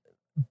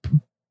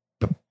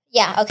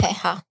 Yeah, okay,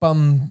 好。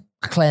 bum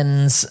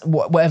cleanse,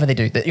 whatever they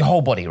do, your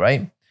whole body,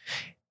 right?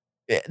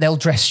 They'll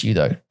dress you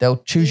though.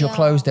 They'll choose your Yeah.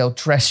 clothes. They'll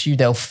dress you.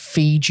 They'll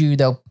feed you.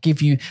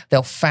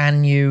 They'll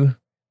fan you.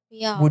 不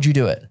要 Would you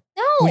do it?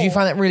 No. Would you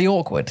find that really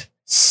awkward?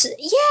 是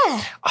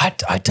Yeah. I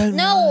don't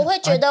No, know. 我会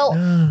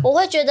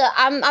觉得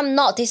I'm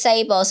not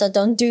disabled, so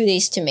don't do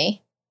this to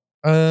me.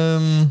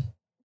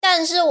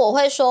 但是我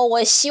会说，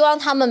我希望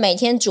他们每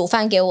天煮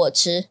饭给我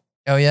吃，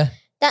 Oh yeah.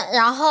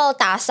 然后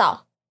打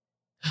扫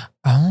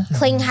Oh.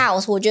 clean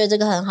house， 我觉得这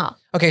个很好。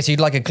 Okay, so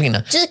you'd like a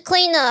cleaner. 就是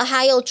cleaner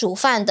还有煮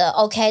饭的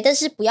OK， 但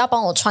是不要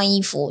帮我穿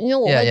衣服，因为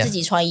我 Yeah, 会 yeah. 自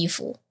己穿衣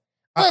服，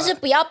或者是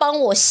不要帮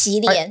我洗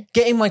脸。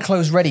 Getting my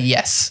clothes ready,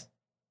 yes.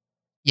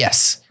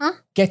 Yes. Huh?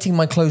 Getting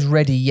my clothes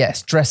ready,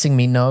 yes. Dressing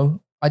me, no.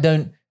 I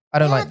don't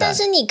like 但 that.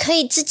 是你可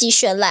以自己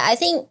选来。I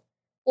think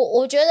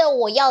我觉得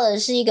我要的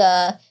是一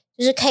个，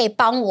就是可以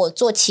帮我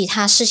做其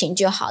他事情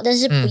就好，但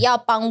是不要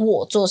帮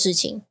我做事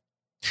情。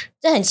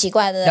这很奇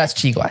怪的， That's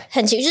奇怪。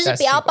很奇怪，就是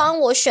不要帮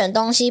我选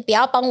东西，不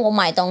要帮我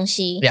买东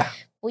西 Yeah.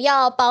 不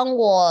要帮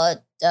我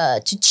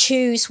to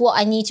choose what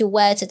I need to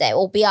wear today，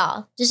 我不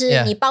要，就是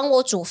Yeah. 你帮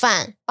我煮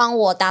饭，帮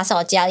我打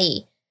扫家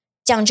里，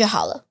这样就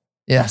好了。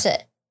 Yeah. That's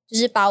it， 就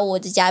是把我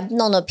的家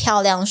弄得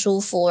漂亮舒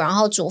服，然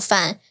后煮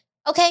饭。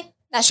OK，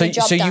 that's So your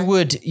job so done.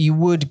 you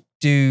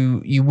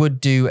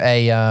would do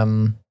a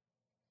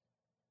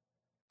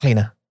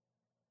cleaner.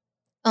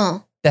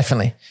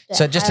 Definitely. 对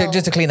So 还有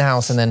just to clean the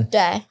house and then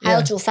对，还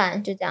有煮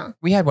饭，就这样。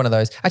 we had one of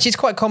those. Actually, it's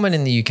quite common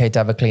in the UK to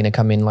have a cleaner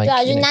come in like 对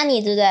啊，就 you 是 know-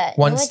 nanny， 对不对？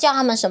 Once- 你会叫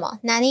他们什么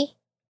nanny？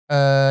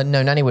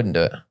 no, Nanny wouldn't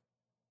do it.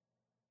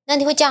 那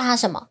你会叫他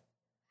什么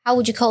 ？How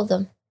would you call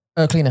them？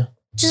 Cleaner.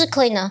 就是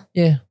cleaner，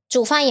 Yeah.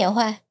 煮饭也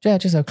会。 Yeah,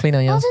 just a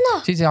cleaner, yeah. 哦，真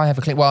的。 Usually I have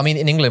a cleaner. Well, I mean,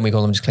 in England we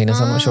call them just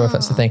cleaners. I'm not sure if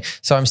that's the thing.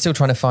 So I'm still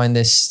trying to find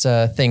this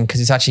thing because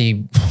it's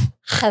actually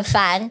很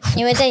烦，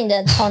因为在你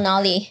的头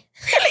脑里。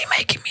 really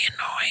making me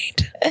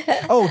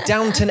annoyed. Oh,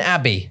 Downton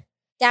Abbey.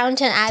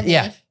 Downton Abbey，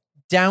 Yeah.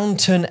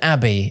 Downton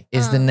Abbey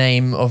is the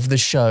name of the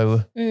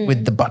show 嗯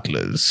with the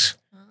butlers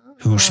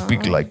who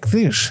speak like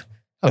this.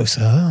 Hello,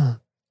 sir.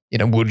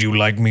 Would you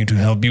like me to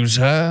help you,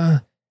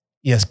 sir?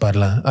 Yes,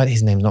 butler.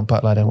 His name's not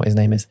butler. I don't know what his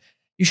name is.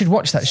 You should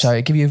watch that show.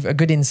 It give you a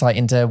good insight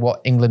into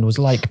what England was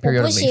like 我不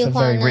periodically 喜 for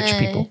欢 very rich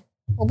people.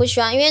 我不喜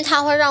欢，因为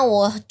它会让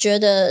我觉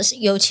得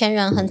有钱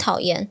人很讨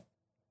厌。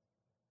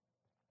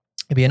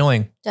 It'd be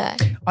annoying. 对，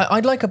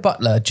 I'd like a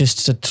butler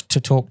just to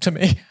talk to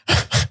me.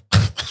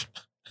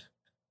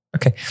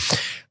 Okay.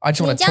 I just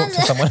want to talk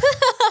to someone.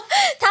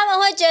 他们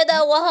会觉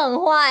得我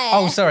很坏、欸。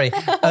Oh, sorry.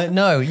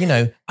 No, you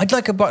know, I'd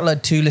like a butler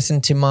to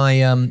listen to my.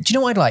 Do you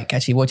know what I'd like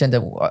actually? What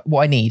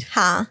I need?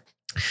 好，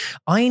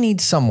 I need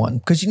someone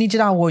because 你知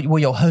道我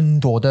有很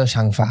多的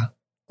想法，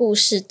故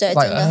事对，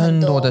 like 真的很多。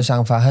很多的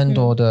想法，很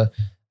多的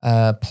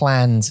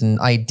plans and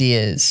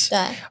ideas. 对，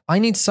 I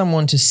need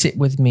someone to sit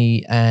with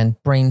me and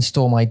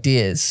brainstorm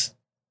ideas.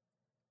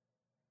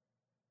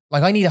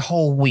 Like I need a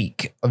whole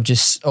week of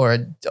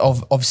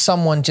of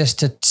someone just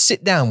to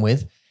sit down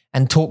with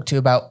and talk to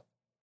about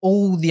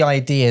all the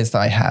ideas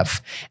that I have,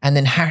 and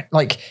then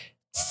like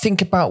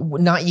think about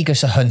哪一个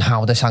是很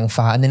好的想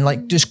法, and then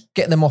like just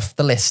get them off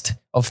the list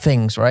of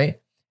things, right?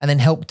 And then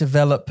help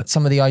develop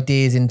some of the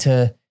ideas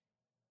into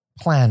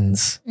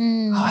plans.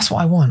 Oh, that's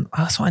what I want.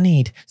 That's what I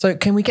need. So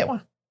can we get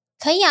one?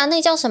 可以啊，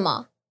那叫什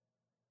么？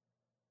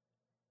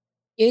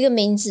有一个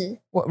名字，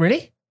 What,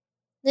 really?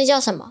 那叫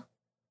什么？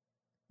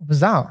 What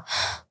was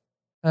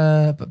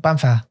that? 办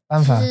法。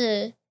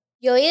是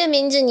有一个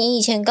名字，你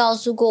以前告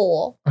诉过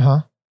我。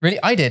Really?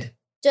 I did.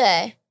 对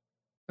A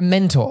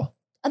mentor.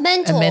 A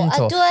mentor. A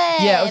mentor. 对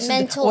Yeah,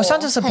 mentor. 我上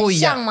次是不一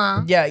样。很像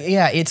吗？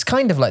 Yeah, it's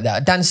kind of like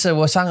that. 但是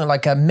我想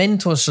like a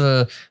mentor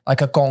是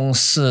like a 公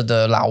司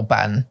的老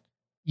板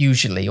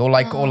usually, or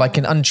like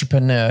an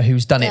entrepreneur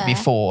who's done it 对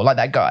before, like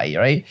that guy,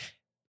 right?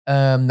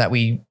 That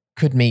we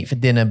could meet for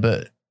dinner,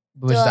 but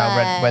was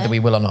that whether we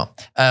will or not.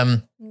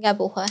 应该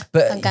不会，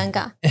 But 很尴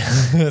尬。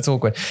 It's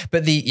awkward.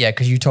 But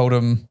because you told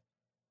him.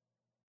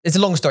 It's a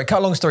long story. Cut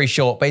a long story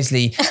short.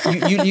 Basically,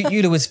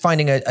 Yulia was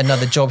finding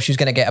another job. She was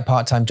going to get a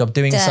part-time job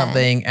doing Yeah.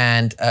 something,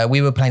 and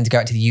we were planning to go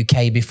out to the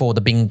UK before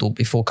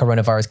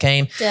coronavirus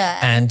came. 对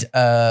And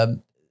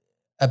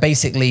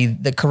basically,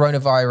 the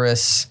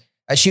coronavirus.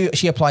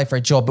 She applied for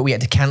a job, but we had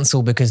to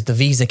cancel because the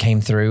visa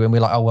came through, and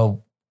we're like, oh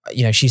well.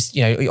 You know, she's,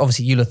 you know,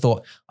 obviously Eula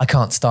thought, I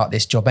can't start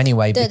this job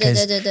anyway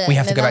because we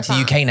have to go back to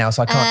the UK now,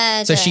 so I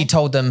can't. So she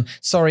told them,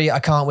 sorry, I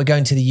can't. We're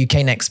going to the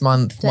UK next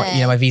month.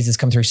 You know, my visa's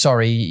come through.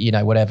 Sorry, you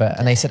know, whatever.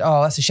 And they said,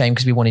 oh, that's a shame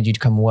because we wanted you to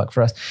come and work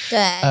for us. 对。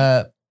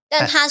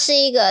但他是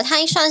一个，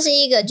他算是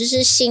一个就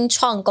是新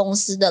创公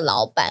司的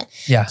老板，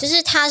 Yeah. 就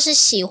是他是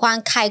喜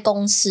欢开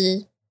公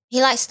司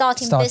 ，he likes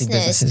starting business，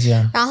 businesses,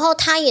 yeah. 然后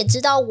他也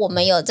知道我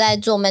们有在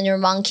做 Mandarin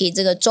Monkey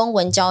这个中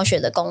文教学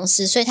的公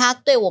司，所以他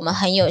对我们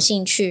很有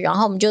兴趣。然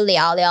后我们就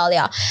聊，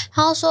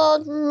他就说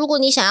如果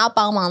你想要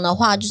帮忙的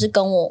话，就是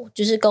跟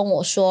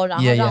我说，然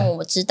后 Yeah, yeah. 让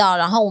我知道，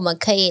然后我们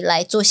可以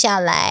来坐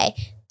下来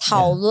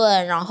讨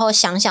论，然后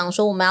想想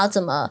说我们要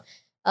怎么。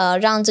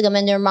让这个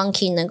Mandarin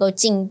Monkey 能够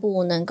进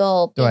步，能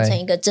够变成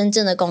一个真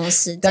正的公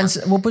司。但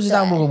是我不知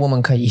道如果我们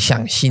可以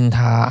相信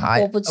他，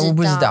我不知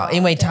道，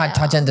因为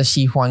他真的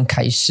喜欢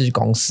开始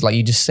公司 like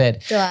you just said.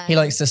 对 He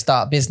likes to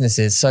start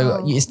businesses.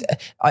 So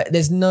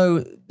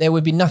there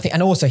would be nothing.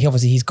 And also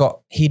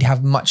he'd have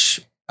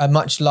a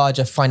much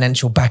larger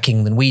financial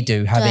backing than we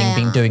do, having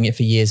been doing it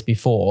for years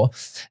before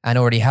and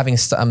already having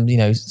you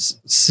know,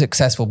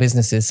 successful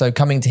businesses. So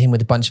coming to him with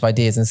a bunch of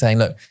ideas and saying,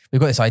 look, we've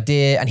got this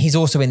idea, and he's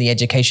also in the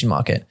education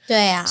market.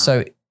 对啊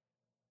So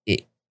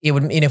it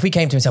would, you know, if we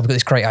came to himself, we've got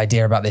this great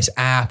idea about this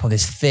app or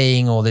this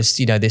thing or this,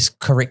 you know, this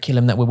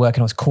curriculum that we're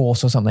working on, this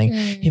course or something,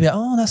 he'd be like,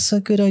 oh, that's a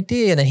good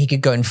idea. And then he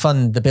could go and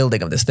fund the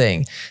building of this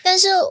thing. 但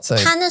是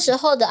他那时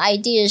候的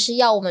idea 是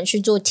要我们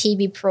去做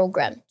TV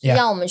program， Yeah.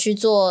 要我们去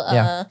做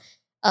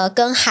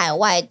跟海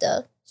外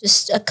的，就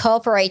是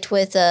cooperate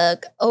with a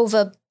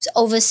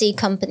overseas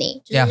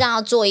company， 就是让他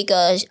做一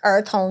个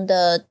儿童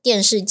的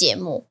电视节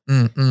目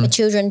，a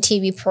children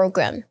TV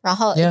program， 然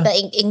后 Yeah. but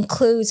it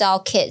includes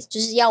our kids，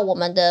 就是要我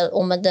们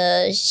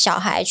的小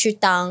孩去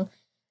当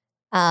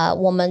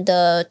我们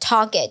的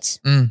target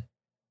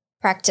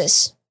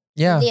practice，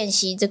 Yeah. 练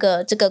习这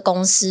个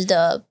公司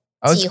的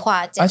计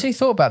划。I actually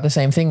thought about the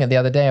same thing the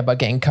other day about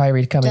getting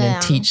Kyrie to come in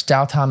and teach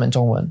Dao Tam and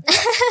Zhongwen.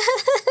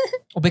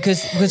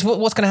 Because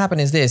what's going to happen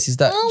is this, is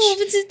that 我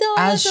不知道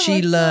as she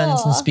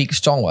learns and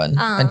speaks Zhongwen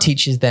and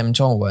teaches them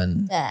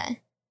Zhongwen, 对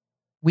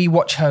we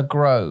watch her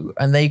grow,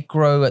 and they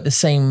grow at the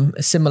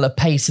similar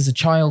pace as a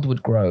child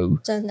would grow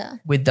真的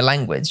with the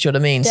language. Do you know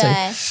what I mean? 对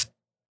So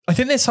I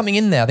think there's something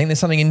in there. I think there's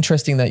something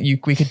interesting that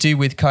we could do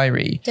with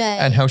Kyrie 对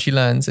and how she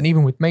learns, and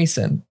even with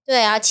Mason.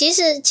 对啊，其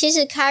实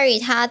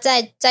Carrie 她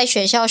在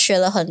学校学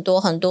了很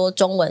多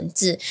中文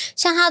字，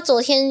像她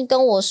昨天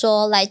跟我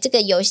说，来这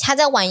个游戏，她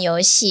在玩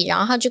游戏，然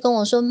后她就跟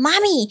我说，妈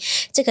咪，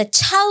这个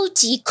超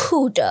级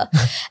酷的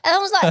，and I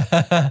was like，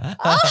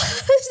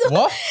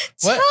 What?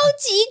 超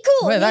级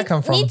酷 Where did that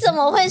come from? 你怎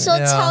么会说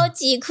Yeah. 超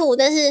级酷？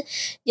但是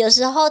有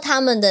时候他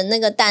们的那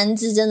个单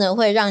字真的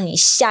会让你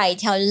吓一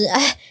跳，就是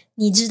哎。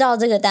你知道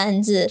这个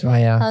单字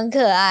对啊很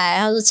可爱，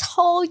他说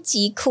超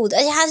级酷的，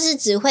而且他是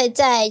只会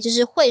在就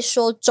是会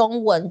说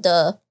中文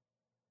的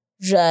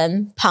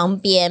人旁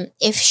边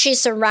 ，if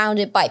she's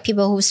surrounded by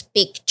people who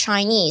speak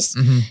Chinese，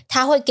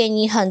 他会给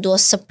你很多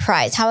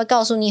surprise， 他会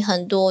告诉你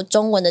很多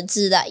中文的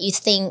字 that you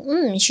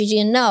think she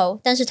didn't know，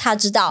 但是他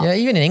知道。 Yeah,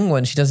 even in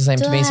England, she does the same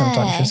to me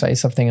sometimes. She'll say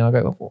something, and I'll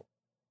go,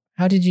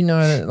 how did you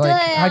know?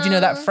 Like, how do you know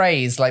that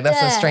phrase? Like,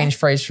 that's a strange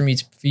phrase for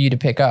you to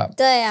pick up.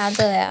 对啊，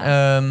对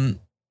啊。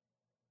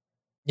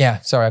Yeah,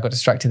 sorry, I got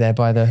distracted there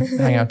by the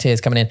Hangout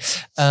tears coming in.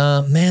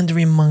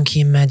 Mandarin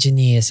Monkey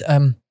Imagineers.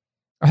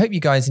 I hope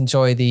you guys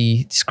enjoy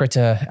the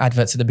Skritter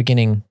adverts at the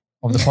beginning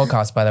of the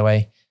podcast, by the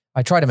way.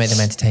 I try to make them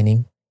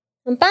entertaining.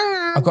 很棒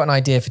啊 I've got an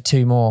idea for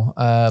 2 more.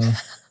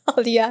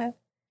 好厉害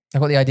I've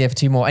got the idea for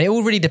 2 more. And it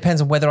all really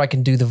depends on whether I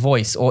can do the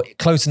voice or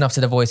close enough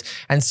to the voice.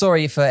 And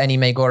sorry for any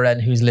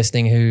Megoren who's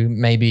listening who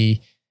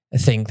maybe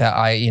think that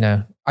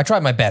I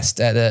tried my best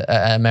at the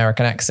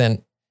American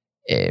accent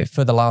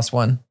for the last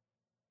one.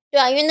 对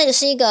啊，因为那个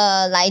是一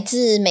个来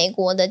自美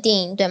国的电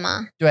影，对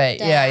吗？对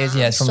对啊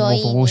yeah, it's from 所 Wolf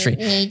以 of Wall Street.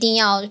 你一定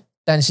要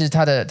但是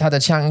他的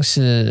腔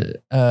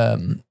是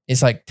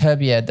it's like 特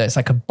别的 it's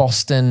like a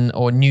Boston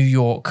or New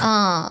York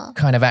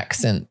kind of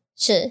accent.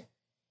 是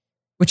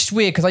Which is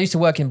weird because I used to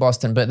work in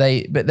Boston, but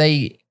they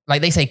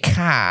like they say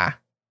car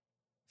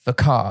for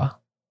car.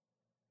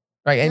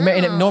 Right.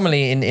 And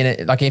normally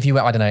in like if you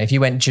went, I don't know, if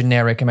you went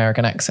generic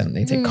American accent,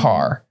 they'd say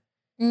car.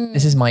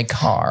 This is my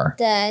car.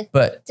 对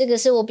But 这个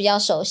是我比较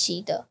熟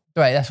悉的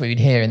right, that's what you'd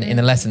hear in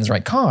the lessons,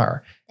 right?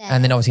 Car. 对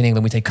And then obviously in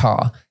England we say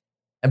car.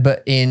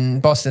 But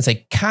in Boston they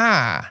say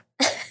car.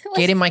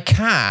 Get in my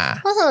car.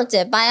 为什么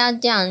嘴巴要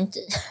这样子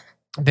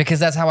Because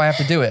that's how I have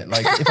to do it.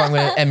 Like if I'm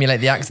going to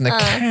emulate the accent, the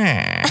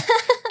car.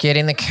 Get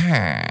in the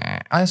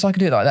car. So I can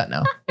do it like that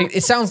now.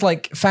 It sounds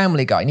like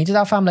Family Guy. 你知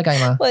道 Family Guy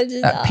吗？我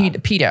知道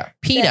Peter.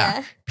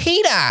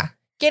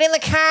 Get in the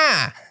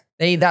car.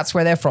 That's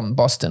where they're from,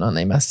 Boston, aren't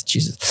they?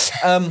 Massachusetts.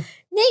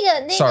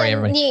 那个 Sorry,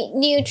 everybody.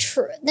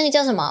 neutral 那个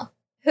叫什么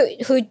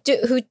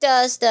who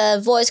does the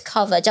voice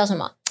cover 叫什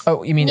么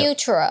Oh, you mean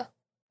neutral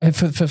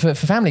for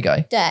Family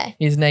Guy? 对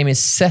His name is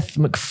Seth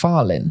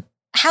MacFarlane.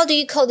 How do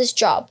you call this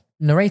job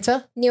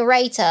Narrator?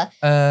 narrator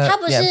他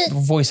不是 yeah,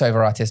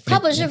 voiceover artist. 他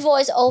不是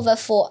voice over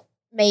for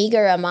每一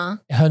个人吗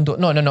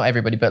No, not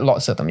everybody, but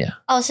lots of them, yeah.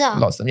 哦是啊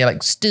Lots of them. Yeah,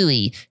 like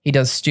Stewie. He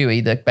does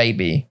Stewie, the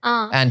baby.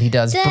 啊 And he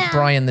does 对啊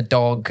Brian the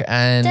dog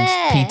and 对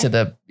Peter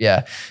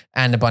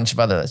and a bunch of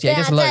others. Yeah, 对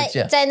he 啊 does loads,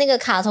 在 yeah. 在那个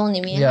卡通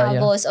里面 Yeah, 他 yeah.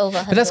 voice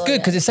over 很 But that's 多 good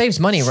人 because it saves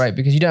money, right?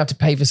 Because you don't have to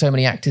pay for so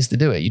many actors to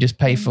do it. You just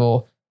pay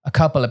for a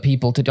couple of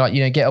people to do,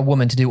 get a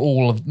woman to do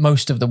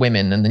most of the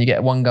women, and then you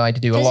get one guy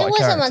to do a 可是 lot of 为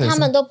什么他 characters.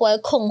 们都不会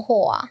困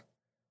惑啊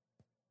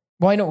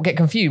Why not get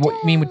confused? What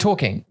you mean with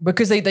talking?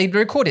 Because they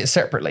record it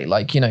separately.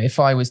 Like, if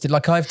I was to,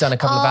 like I've done a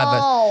couple of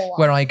adverts 哦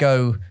where I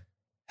go,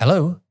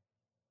 hello?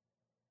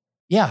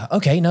 Yeah,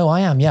 okay, no, I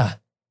am, yeah.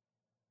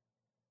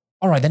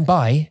 All right, then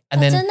bye. And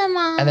哦 then 真的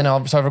吗 and then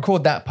I'll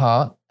record that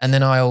part, and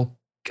then I'll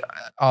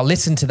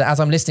listen to that.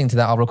 As I'm listening to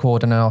that, I'll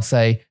record and I'll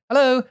say,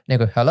 hello. And they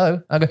go,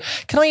 hello. I go,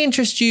 can I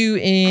interest you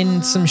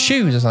in some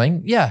shoes or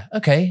something? Yeah,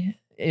 okay.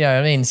 You know what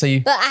I mean? So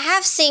you... But I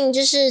have seen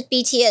就是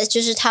BTS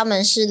就是他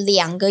们是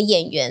2个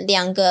演员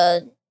2个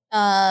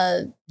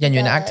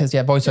Genuine actors,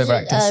 yeah,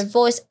 voiceover actors.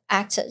 voice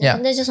actors Yeah.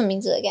 那叫什么名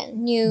字 again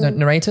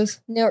Narrators?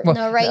 Well,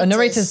 narrators a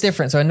narrator's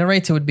different. So a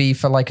narrator would be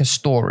for like a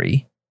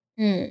story.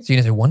 嗯 So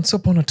say, once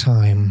upon a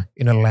time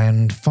in a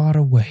land far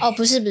away. 哦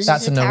不是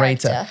That's 是 a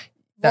narrator. character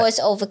voice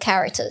over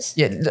characters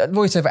Yeah,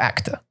 voiceover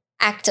actor.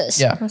 actors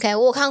Yeah. OK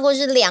我有看过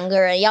是2个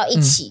人要一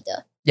起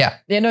的 Yeah,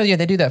 they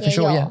do that for Yeah,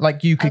 sure. Yeah, yeah.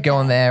 like you could go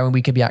on there and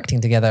we could be acting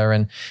together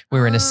and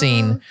we're in a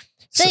scene.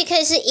 所以可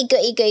以是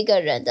一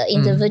个人的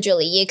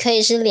individually 也可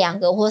以是2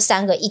个或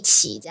3个一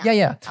起这样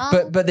Yeah.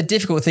 But the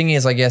difficult thing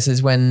is, I guess,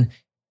 is when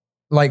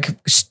like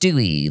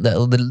Stewie, the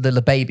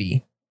little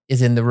baby,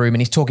 is in the room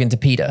and he's talking to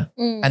Peter,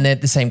 嗯 and they're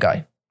the same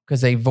guy because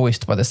they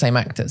voiced by the same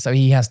actor. So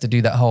he has to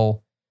do that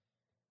whole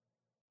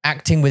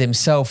acting with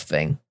himself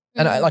thing.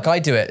 And I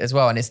do it as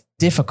well, and it's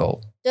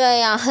difficult. 对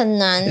呀很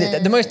难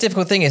The most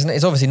difficult thing is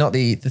obviously not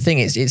the thing.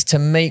 It's to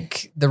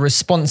make the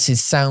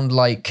responses sound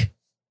like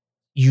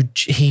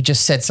he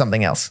just said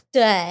something else.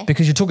 对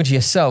Because you're talking to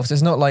yourself. So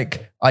it's not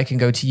like I can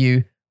go to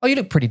you, oh, you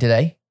look pretty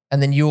today.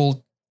 And then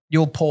you'll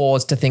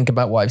pause to think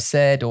about what I've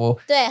said or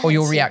对 or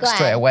you'll 很奇 react 怪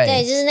straight away.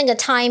 对就是那个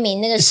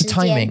timing 那个 It's 时 the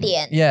间 timing.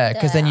 点 Yeah,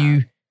 because then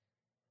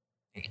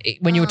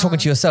when you were talking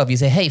to yourself, you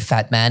say, hey,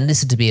 fat man,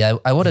 listen to me.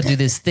 I want to do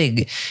this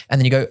thing. And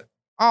then you go,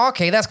 oh,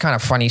 okay, that's kind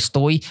of funny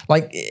story.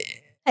 Like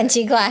很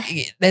奇怪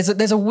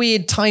there's a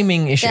weird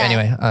timing issue. 对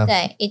Anyway,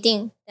 对一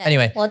定对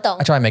Anyway, 我懂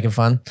I try and make it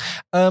fun.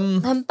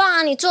 很棒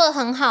啊，你做的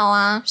很好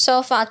啊。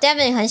So far,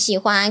 Devin 很喜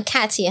欢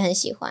 ，Cat 也很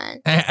喜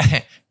欢。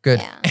 Good.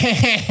 Yeah.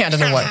 I don't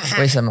know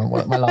why someone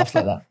my laughs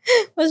like that.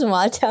 为什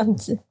么要这样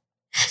子？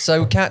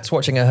 So Kat's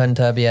watching a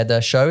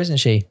Hunterbieda show, isn't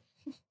she?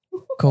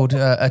 Called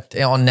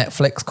on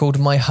Netflix called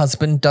My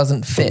Husband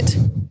Doesn't Fit,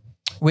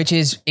 which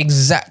is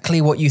exactly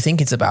what you think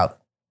it's about.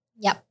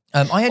 Yep.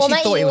 I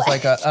actually thought it was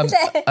like a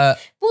对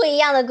不一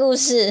样的故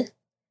事。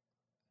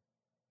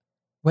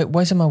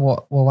 为什么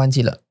我忘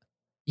记了？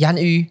言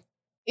语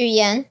语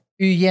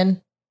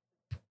言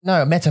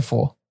No,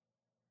 metaphor.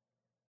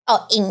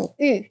 哦，隐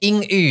喻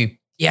英语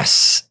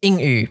Yes, 英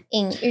语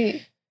隐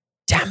喻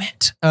Damn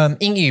it.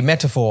 英语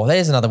metaphor.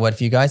 There's another word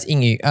for you guys.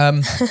 英语 I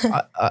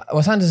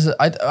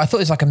thought it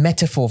was like a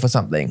metaphor for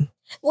something.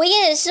 我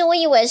也是，我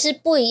以为是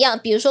不一样，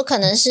比如说可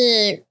能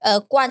是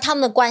他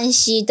们的关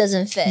系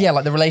doesn't fit. Yeah,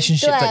 like the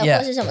relationship. 对， Yeah.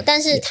 或是什么，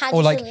但是他就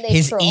Or 是 like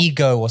his literal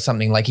ego or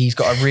something. Like he's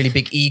got a really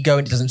big ego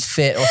and it doesn't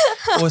fit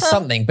or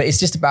something. But it's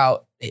just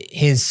about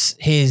his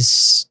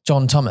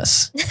John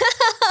Thomas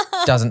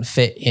doesn't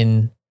fit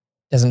in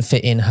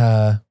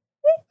her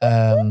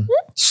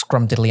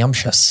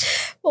scrumdiddlyumptious.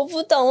 我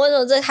不懂为什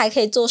么这还可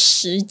以做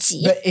10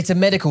集。 But it's a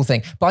medical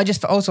thing. But I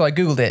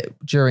googled it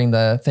during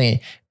the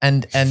thingy,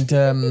 and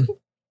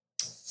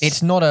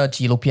it's not a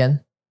纪录片.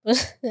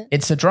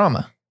 It's a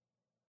drama.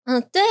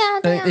 对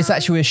啊，对啊。 It's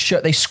actually a show.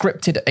 They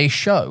scripted a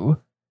show.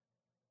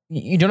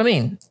 You know what I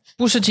mean?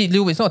 不是纪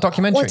录, it's not a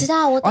documentary. 我知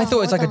道，我懂。 I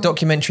thought it's like a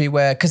documentary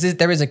where, because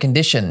there is a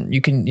condition,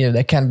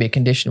 there can be a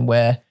condition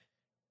where,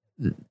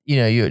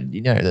 yeah.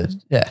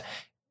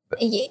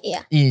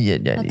 Yeah.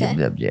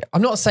 Yeah.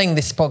 I'm not saying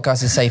this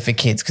podcast is safe for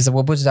kids because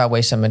we'll put it that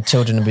way. Some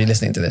children will be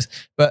listening to this,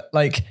 but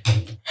like,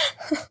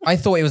 I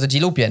thought it was a 纪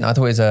录片. I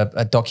thought it was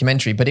a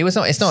documentary, but it was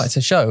not. It's not. It's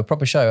a show, a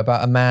proper show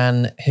about a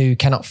man who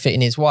cannot fit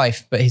in his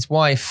wife, but his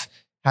wife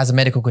has a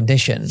medical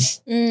condition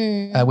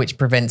which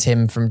prevents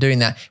him from doing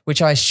that.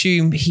 Which I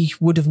assume he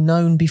would have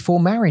known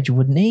before marriage,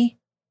 wouldn't he?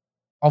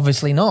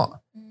 Obviously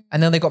not.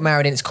 And then they got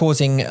married, and it's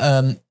causing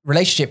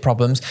relationship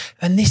problems.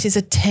 And this is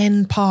a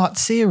 10-part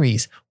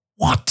series.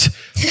 What?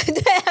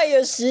 对啊，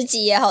有10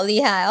集耶，好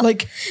厉害哦！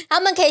 Like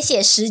他们可以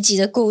写10集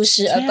的故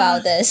事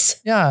about this.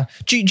 Yeah.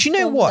 Do you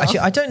know what? Actually,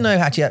 I don't know.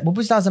 Actually, 我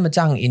不知道怎么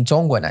讲 in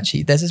中文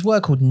actually. There's this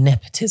word called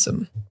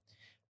nepotism.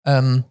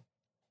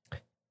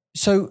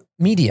 So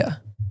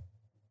media,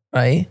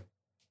 right?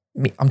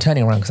 I'm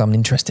turning around because I'm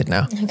interested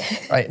now.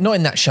 Okay. Right? Not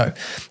in that show,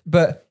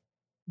 but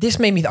this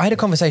made me. I had a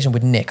conversation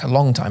with Nick a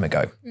long time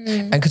ago,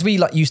 and because we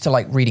used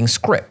to reading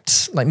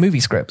scripts, like movie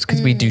scripts,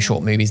 because we do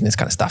short movies and this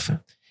kind of stuff,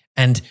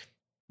 and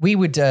we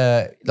would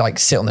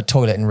sit on the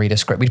toilet and read a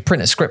script. We'd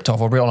print a script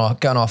off or go on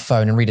our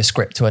phone and read a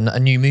script to a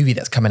new movie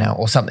that's coming out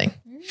or something.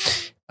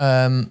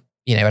 And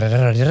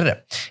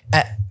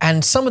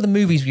some of the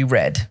movies we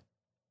read,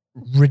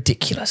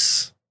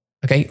 ridiculous.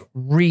 Okay,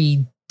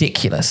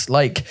 ridiculous.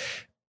 Like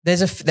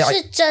there's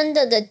是真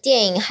的的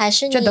电影还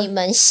是你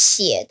们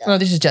写的？ No,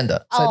 this is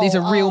gender. So these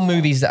are real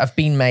movies that have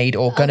been made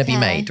or going to be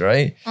made,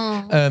 right?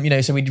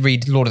 So we'd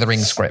read Lord of the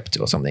Rings script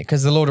or something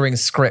because the Lord of the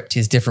Rings script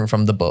is different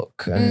from the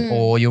book,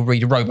 or you'll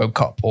read a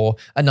RoboCop or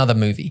another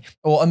movie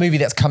or a movie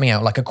that's coming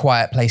out like A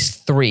Quiet Place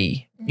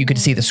 3. You could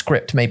see the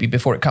script maybe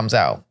before it comes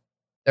out.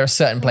 There are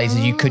certain places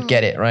you could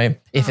get it, right?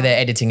 If they're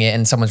editing it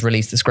and someone's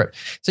released the script.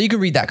 So you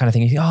can read that kind of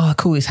thing. You think, oh,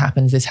 cool, this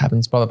happens,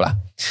 blah, blah, blah.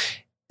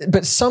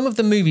 But some of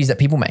the movies that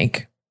people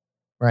make,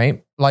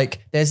 right? Like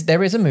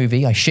there is a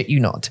movie, I shit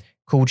you not,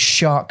 called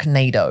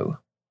Sharknado,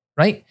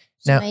 right?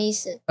 Now,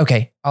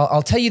 okay,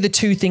 I'll tell you the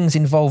two things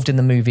involved in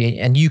the movie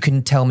and you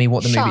can tell me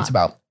what the movie's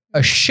about.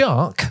 A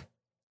shark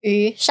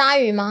鱼，鲨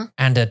鱼吗？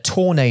 and a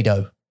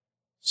tornado.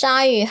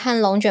 鲨鱼和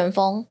龙卷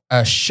风。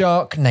 A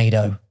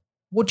Sharknado.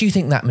 What do you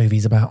think that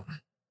movie's about?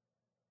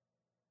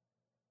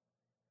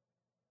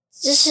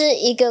 这是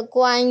一个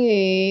关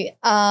于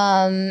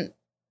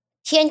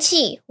天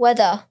气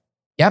weather。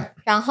 Yep.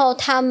 然后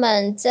他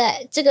们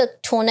在这个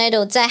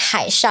tornado 在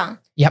海上。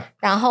 Yep.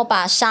 然后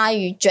把鲨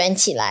鱼卷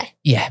起来。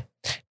 Yeah.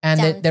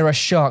 And there are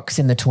sharks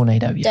in the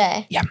tornado. Yeah.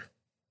 对。 Yeah.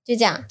 就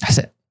这样。 That's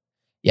it.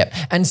 Yep.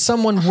 And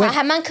someone went...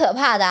 还蛮可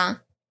怕的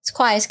啊。It's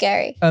quite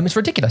scary. It's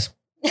ridiculous.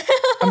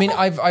 I mean,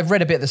 I've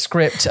read a bit of the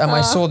script.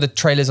 I saw the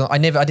trailers. I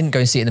didn't go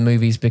and see it in the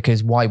movies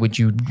because why would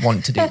you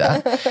want to do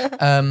that?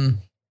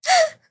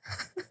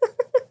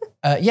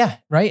 Yeah,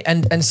 right.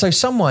 And so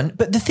someone,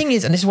 but the thing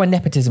is, and this is where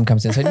nepotism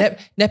comes in. So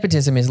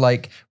nepotism is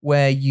like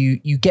where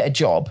you get a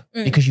job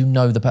because you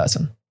know the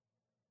person,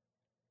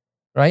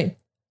 right?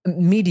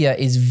 Media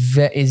is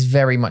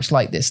very much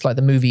like this, like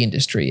the movie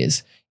industry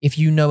is. If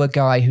you know a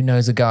guy who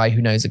knows a guy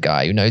who knows a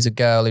guy who knows a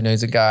girl who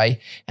knows a guy,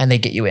 and they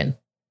get you in.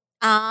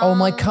 Oh,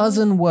 my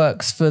cousin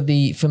works for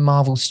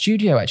Marvel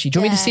Studio. Actually, do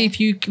you want me to see if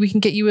we can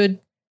get you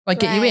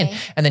get you in?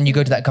 And then you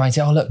go to that guy and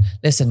say, "Oh, look,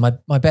 listen,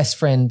 my best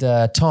friend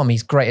Tom,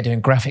 he's great at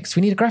doing graphics.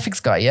 We need a graphics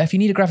guy. Yeah, if you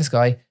need a graphics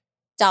guy,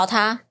 找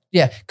他。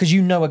 Yeah, because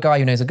you know a guy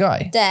who knows a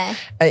guy. 对。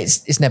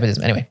 It's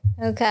nepotism anyway.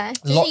 Okay.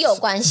 就是有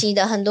关系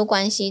的，很多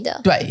关系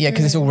的。对 Yeah,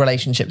 because it's all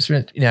relationships,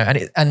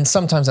 and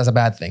sometimes that's a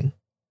bad thing.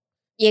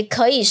 也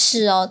可以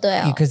是哦，对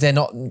哦。 Because they're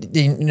not,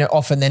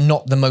 often they're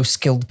not the most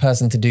skilled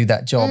person to do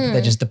that job.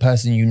 They're just the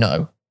person you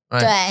know.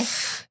 Right?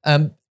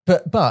 对。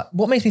 But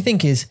what makes me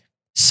think is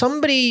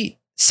somebody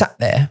sat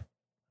there,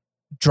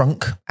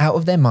 drunk out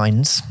of their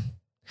minds,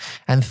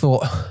 and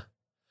thought,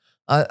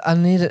 I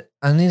needed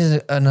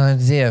an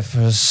idea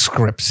for a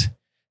script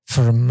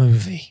for a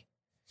movie.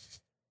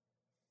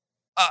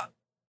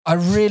 I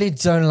really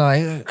don't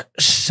like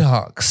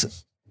sharks,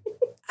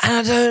 and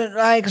I don't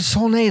like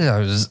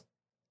tornadoes.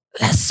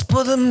 Let's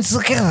put them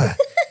together.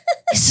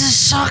 It's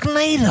a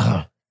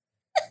Sharknado.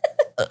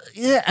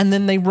 Yeah, and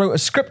then they wrote a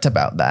script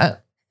about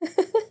that,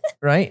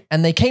 right?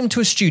 And they came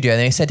to a studio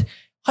and they said,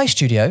 "Hi,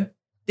 studio.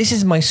 This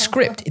is my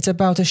script. It's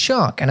about a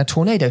shark and a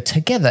tornado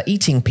together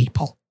eating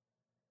people."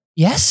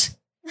 Yes?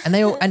 And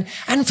they all and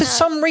for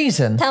some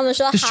reason, 他们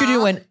说 the studio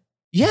好 went,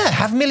 yeah,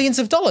 have millions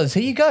of dollars.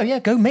 Here you go. Yeah,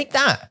 go make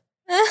that.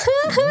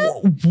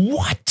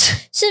 What?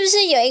 是不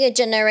是有一个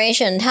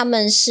generation 他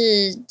们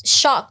是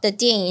Shark 的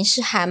电影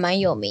是还蛮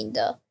有名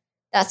的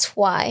That's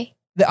why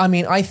I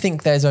mean, I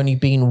think there's only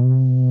been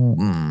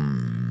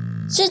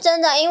是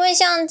真的，因为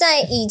像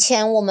在以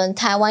前我们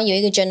台湾有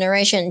一个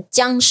generation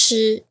僵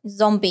尸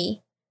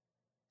zombie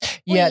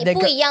yeah,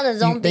 不一样的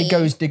zombie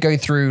they go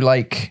through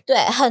like 对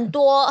很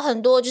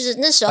多就是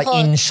那时候 like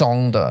阴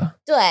伤的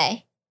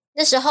对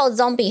那时候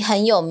zombie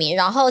很有名，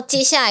然后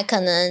接下来可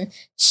能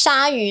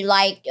鲨鱼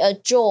like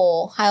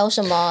Jaw 还有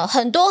什么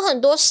很多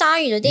鲨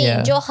鱼的电影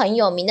Yeah. 就很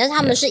有名，但是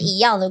他们是一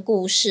样的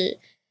故事。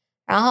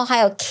然后还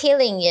有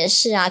Killing 也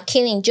是啊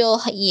 ，Killing 就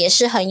也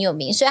是很有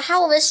名，所以他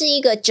们是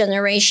一个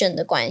generation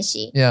的关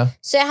系。 Yeah.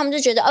 所以他们就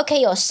觉得 OK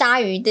有鲨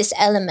鱼 this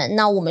element，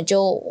 那我们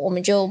就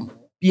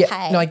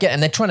Yeah, no, I get it.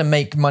 And they're trying to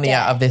make money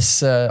out of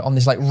this on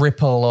this like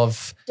ripple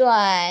of 对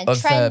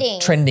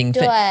trending thing.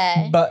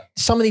 对 But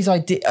some of these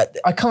ideas,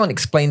 I can't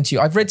explain to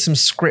you. I've read some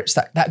scripts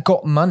that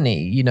got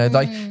money. You know,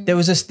 like there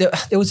was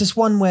this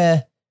one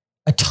where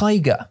a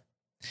tiger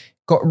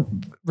got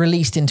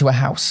released into a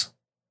house,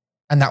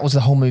 and that was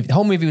the whole movie. The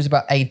whole movie was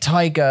about a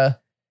tiger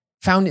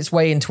found its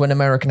way into an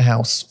American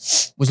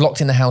house, was locked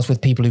in the house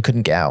with people who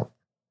couldn't get out.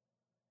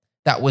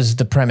 That was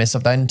the premise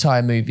of the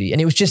entire movie, and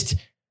it was just.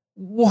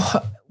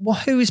 What?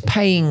 Who is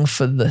paying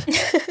for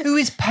who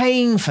is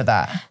paying for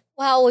that?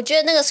 哇，我觉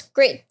得那个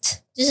script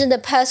就是 the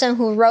person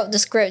who wrote the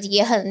script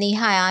也很厉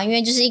害啊，因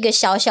为就是一个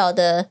小小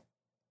的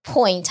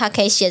point， 它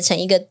可以写成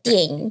一个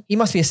电影。He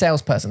must be a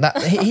salesperson. That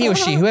he or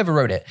she, whoever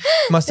wrote it,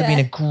 must have been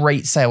a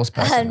great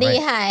salesperson. 很厉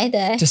right? 害，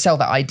对 To sell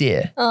that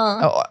idea.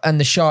 And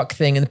the shark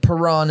thing and the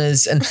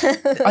piranhas. And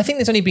I think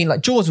there's only been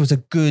like Jaws was a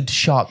good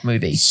shark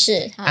movie.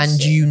 是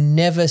And you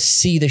never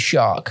see the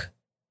shark.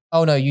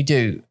 Oh no, you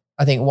do.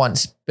 I think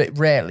once, but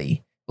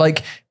rarely.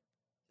 Like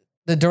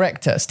the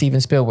director,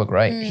 Steven Spielberg,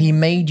 right? He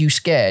made you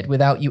scared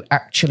without you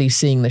actually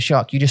seeing the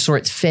shark. You just saw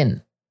its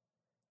fin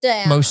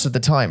对啊 most of the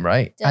time,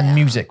 right? Yeah. And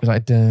music was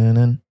like dun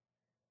and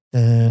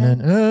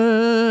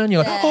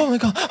you're like, Yeah. oh my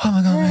god.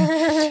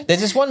 There's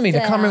this one movie,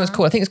 I can't remember what it's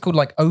called. I think it's called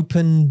like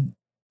Open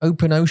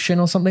Ocean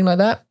or something like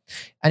that.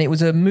 And it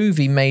was a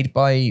movie made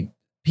by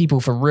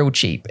people for real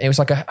cheap. It was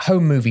like a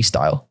home movie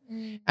style.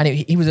 And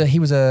he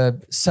was a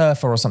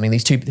surfer or something.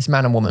 This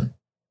man and woman.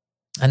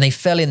 And they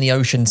fell in the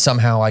ocean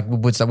somehow, like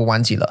woods that were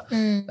wansila.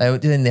 They were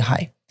in the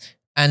high.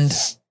 And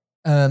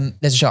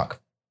there's a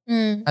shark.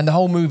 And the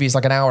whole movie is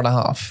like an hour and a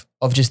half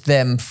of just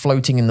them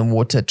floating in the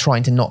water,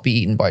 trying to not be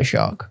eaten by a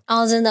shark.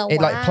 哦，真的 It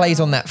like plays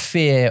on that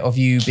fear of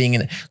you being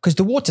in it. Because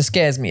the water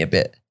scares me a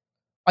bit.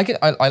 I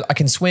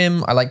can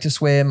swim. I like to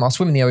swim. I'll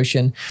swim in the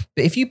ocean.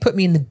 But if you put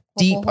me in the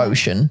deep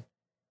ocean,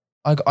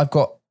 I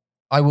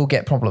will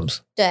get problems.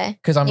 对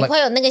Because I'm 你 like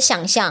会有那个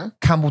想象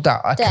Campbell Dow.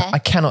 I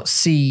cannot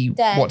see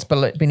what's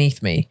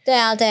beneath me. 对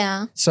啊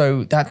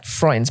So that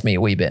frightens me a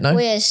wee bit, no?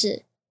 我也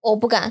是我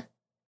不敢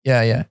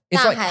Yeah.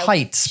 It's like 大海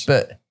heights,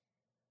 but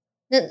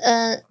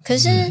那可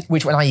是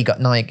which one you got?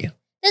 Nike.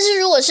 但是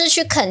如果是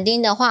去垦丁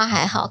的话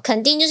还好，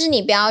垦丁就是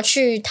你不要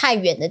去太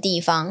远的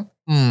地方。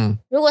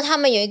如果他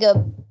们有一个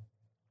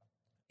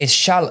It's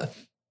shallow.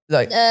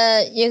 Like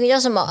有一个叫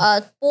什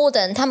么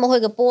border，他们会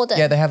有个 border，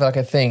 yeah, they have like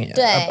a thing.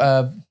 对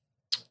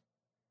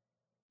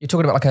You're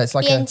talking about it's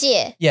like 边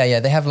界 yeah,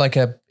 they have like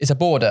it's a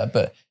border,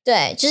 but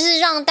对，就是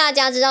让大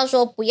家知道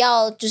说不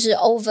要就是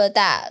over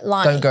that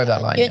line， don't go that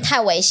line, 因为太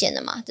危险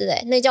了嘛，对不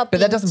对？那叫 but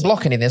that doesn't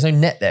block anything. There's no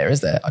net there,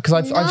 is there? Because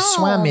I've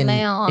swam in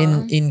没有啊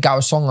in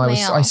Kaohsiung.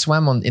 I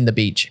swam in the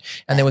beach,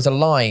 and there was a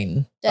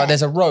line. Like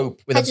there's a rope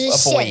with 它 a 就是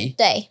线 buoy,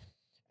 对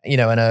you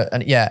know,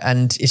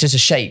 and it's just a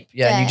shape.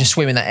 Yeah, and you just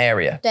swim in that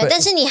area. 对， But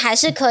但是你还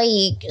是可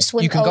以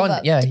swim You can go over，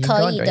 under, yeah, you can go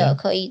可以 under, 的 yeah.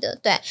 可以的，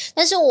对，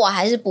但是我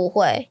还是不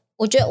会，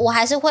我觉得我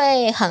还是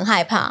会很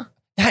害怕。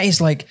 that is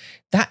like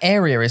that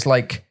area is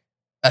like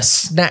a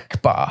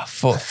snack bar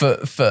for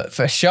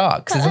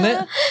sharks, isn't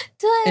it?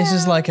 对啊 It's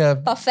just like a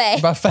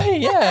buffet buffet,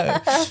 yeah,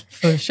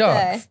 for sharks.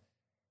 对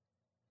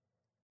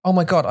Oh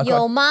my god,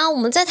 有吗？我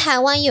们在台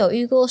湾有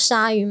遇过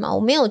鲨鱼吗？我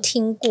没有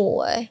听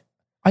过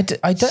I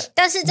don't.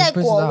 但是在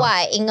国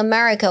外 in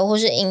America 或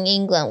是 in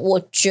England， 我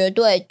绝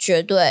对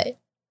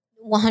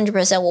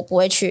 100% 我不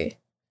会去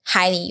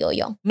海里游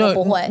泳， No, 我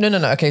不会。 no.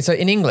 Okay, so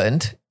in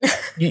England,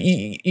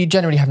 you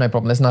generally have no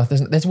problem.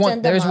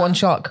 There is one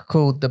shark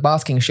called the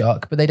basking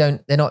shark, but they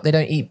don't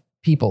eat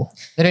people.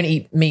 They don't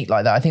eat meat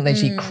like that. I think they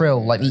just eat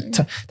krill. Like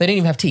they don't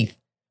even have teeth.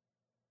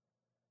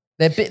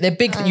 They're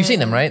big. You've seen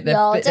them, right?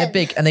 They're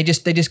big, and they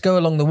just go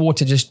along the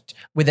water just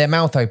with their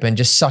mouth open,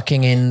 just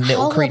sucking in 好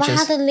little 可怕， creatures.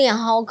 它的脸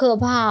好可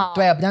怕哦。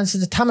对啊，但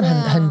是他们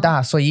很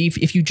大，所以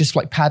if you just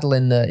like paddle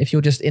if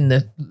you're just in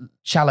the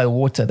shallow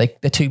water,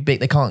 they're too big.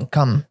 They can't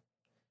come.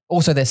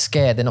 Also, they're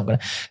scared. They're not gonna.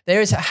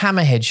 There is a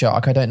hammerhead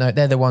shark. I don't know.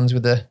 They're the ones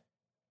with the.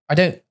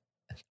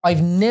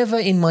 I've never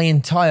in my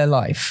entire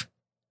life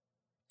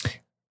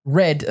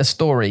read a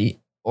story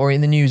or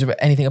in the news about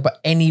anything about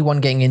anyone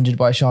getting injured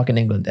by a shark in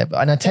England ever.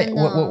 And I tell you,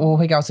 we'll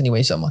hang out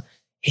anyway somewhere.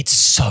 It's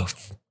so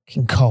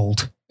fucking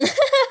cold.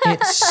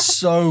 It's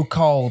so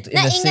cold in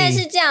那 the 应该是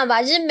sea. 这样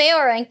吧，就是没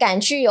有人敢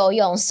去游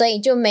泳，所以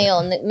就没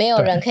有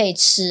人可以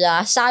吃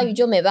啊，鲨鱼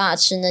就没办法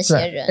吃那些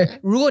人。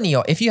如果你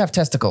有 if you have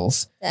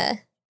testicles, 对，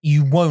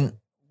 you won't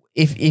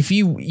if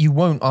you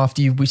won't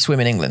after you swim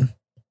in England.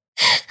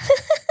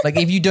 Like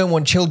if you don't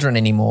want children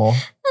anymore,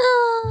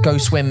 go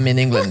swim in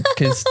England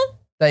because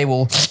they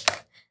will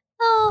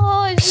好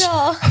好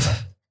笑。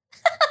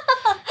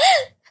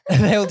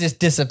they'll just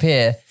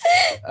disappear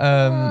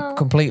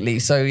completely.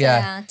 So 对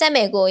yeah. 啊，在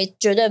美国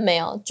绝对没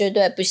有，绝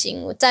对不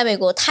行。在美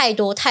国太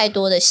多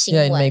的新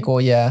Yeah, in 闻，美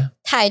国, yeah.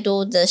 太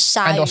多的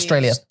鲨 And 鱼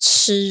Australia.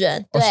 吃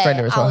人，对，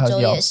 Australia as well 澳洲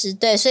has 也是，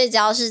对，所以只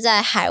要是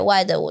在海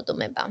外的，我都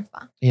没办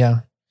法。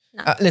 Yeah.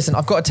 No. Listen,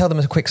 I've got to tell them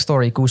a quick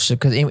story, 故事,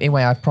 because in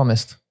way I've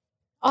promised.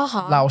 哦，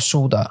好啊，老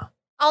鼠的。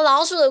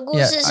老鼠的故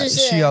Yeah, 事是不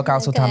是？需要告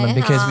诉他们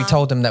OK， because we 好啊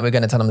told them that we're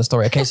going to tell them the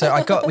story. Okay, so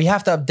we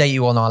have to update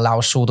you on our 老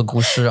鼠的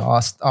故事,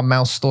 our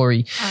mouse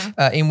story.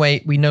 In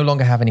way we no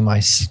longer have any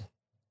mice.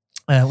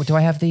 Do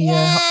I have the? 耶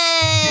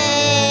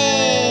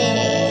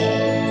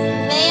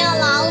没有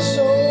老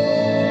鼠。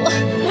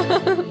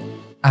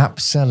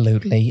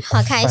 Absolutely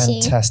好开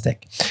心。 fantastic.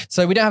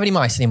 So we don't have any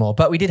mice anymore,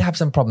 but we did have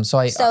some problems.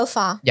 So So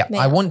far， yeah, 没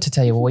有 I want to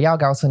tell you. 我要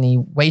告诉你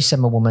为什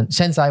么我们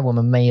现在我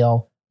们没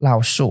有老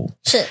鼠。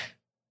是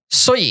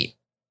所以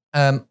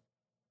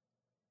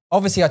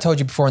obviously I told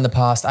you before in the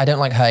past, I don't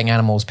like hurting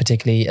animals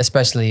particularly,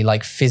 especially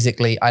like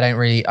physically. I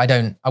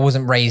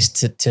wasn't raised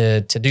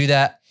to do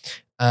that.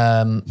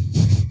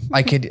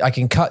 I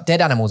can cut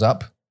dead animals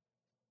up,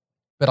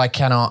 but I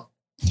cannot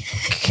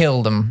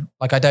kill them.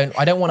 Like I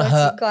don't want to 好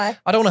hurt. 奇怪。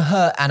 I don't want to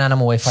hurt an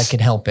animal if I can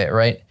help it,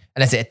 right?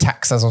 Unless it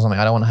attacks us or something.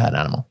 I don't want to hurt an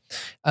animal.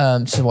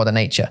 So what the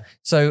nature.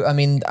 So, I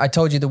mean, I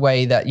told you the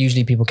way that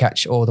usually people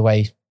catch, or the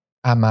way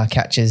Amma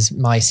catches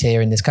mice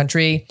here in this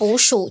country. 捕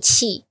鼠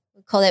器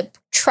 ，we call it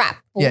trap，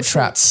 捕 Yeah, 鼠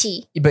trap.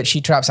 器。 But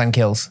she traps and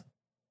kills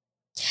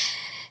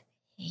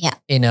Yeah，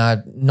 in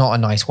a not a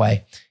nice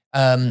way.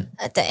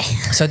 对，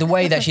 So the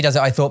way that she does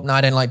it, I thought, no,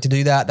 I don't like to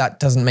do that. That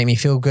doesn't make me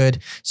feel good.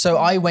 So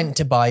I went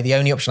to buy the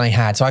only option I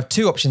had. So I have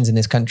 2 options in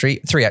this country,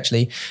 3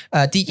 actually.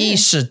 第一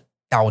是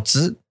刀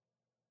子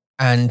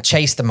and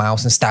chase the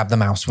mouse and stab the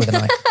mouse with a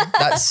knife.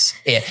 That's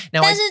it.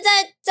 Now 但是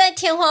在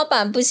天花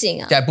板不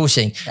行啊。 yeah,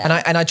 bushing.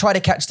 And I try to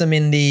catch them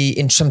in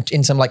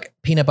some like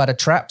peanut butter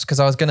traps because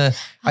I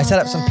set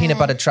up some peanut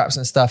butter traps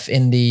and stuff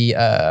in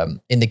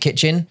the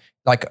kitchen.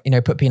 Like, you know,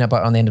 put peanut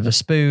butter on the end of a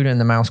spoon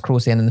and the mouse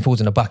crawls in and falls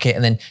in a bucket.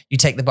 And then you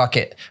take the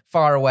bucket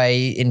far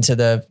away into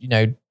the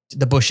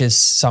bushes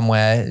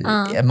somewhere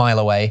a mile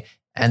away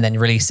and then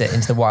release it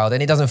into the wild.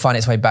 And it doesn't find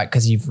its way back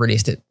because you've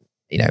released it,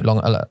 you know,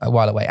 a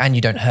while away and you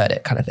don't hurt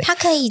it kind of thing. 它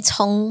可以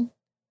从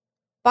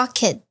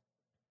bucket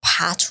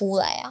爬出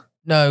来啊。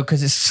 No,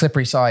 because it's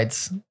slippery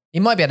sides.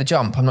 You might be able to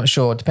jump. I'm not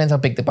sure. Depends how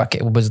big the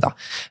bucket was.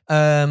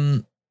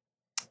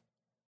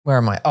 Where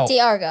am I? Oh,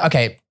 第二个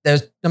okay.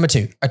 There's number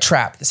 2, a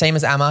trap. The same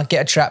as Amma. Get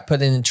a trap, put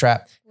it in the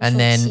trap, and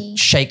then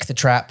shake the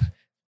trap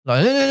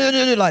like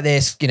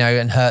this, you know,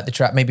 and hurt the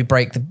trap. Maybe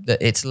break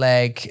its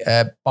leg,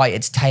 bite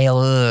its tail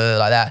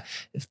like that.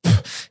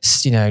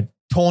 You know,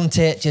 taunt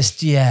it.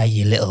 Just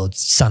you little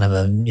son of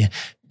a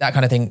that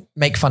kind of thing.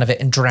 Make fun of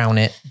it and drown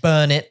it,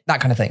 burn it,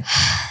 that kind of thing.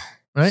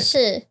 Right?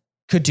 是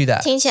Could do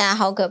that. 听起来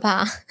好可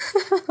怕。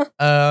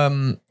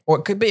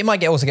 But it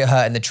might also get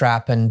hurt in the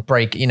trap and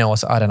break, you know,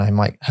 I don't know, it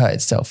might hurt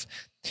itself.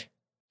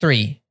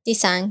 3, 第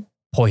三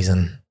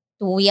poison.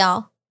 毒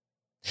药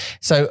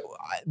So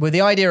with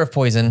the idea of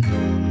poison,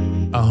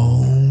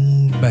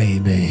 oh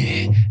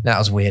baby, that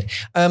was weird.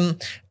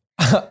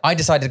 I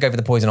decided to go for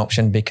the poison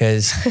option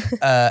because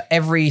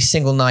every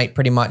single night,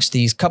 pretty much,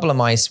 these couple of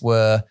mice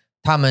were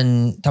他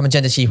们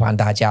真的喜欢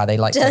打架. They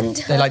like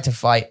to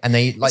fight and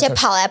they 而 like 且 to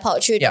跑来跑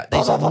去的 yeah, they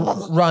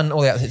run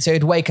all the way. So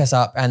it'd wake us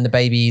up and the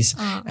babies,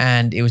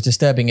 and it was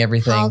disturbing 好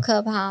everything.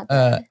 可怕。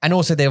 And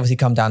also they obviously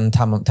come down.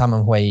 他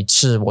们会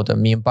吃我的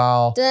面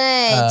包。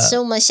对，吃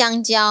我们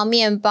香蕉、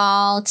面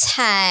包、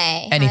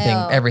菜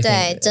Anything, 还有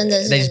everything. 对，真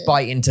的 They 是 just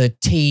bite into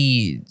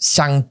tea,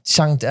 姜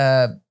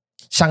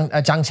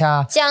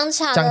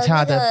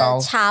茶的包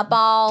茶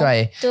包，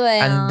对对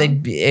啊 and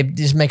they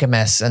just make a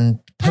mess and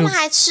他 poo, 们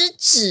还吃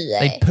纸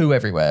they 哎 poo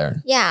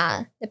everywhere.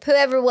 ，Yeah, they poo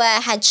everywhere，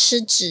 还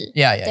吃纸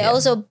Yeah, yeah, They yeah.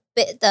 also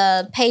bit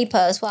the paper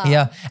as well.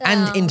 Yeah, 对啊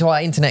and into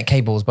our internet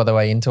cables, by the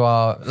way, into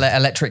our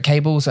electric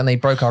cables, and they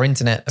broke our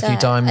internet a 对 few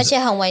times. 而且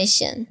很危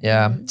险。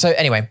 Yeah. So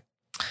anyway,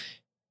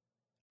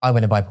 I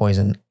went to buy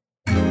poison.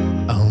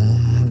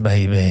 Oh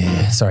baby,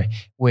 sorry,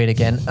 weird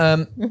again.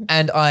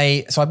 And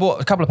I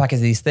bought a couple of packets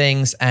of these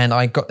things, and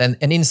I got and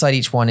inside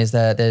each one is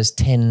there's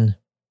 10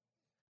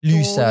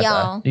绿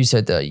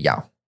色的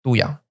药毒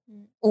药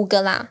5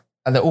个啦，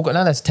 and they're all got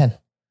no, there's 10.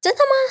 真的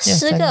吗？ Yeah,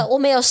 10 10个，我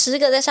们有10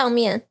个在上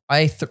面。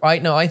I threw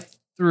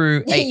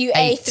 8. You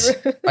ate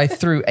through. I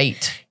threw 8.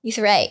 You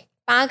threw 8，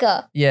 8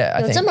个， Yeah,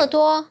 I 有 think. 这么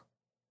多？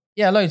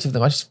 Yeah, loads of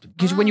them.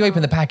 Because when you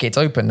open the packet, it's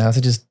open now,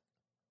 so just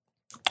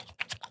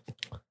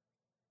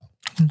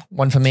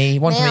one for me,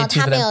 one 没 for 有， me, 2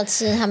他 for 没 them. 有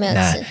吃，他没有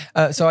Nah.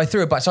 吃。 So I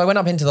threw a bunch. So I went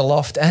up into the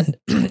loft, and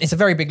it's a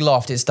very big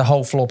loft. It's the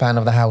whole floor plan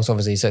of the house,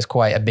 obviously. So it's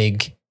quite a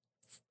big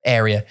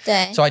area.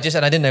 对 So I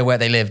didn't know where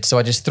they lived, so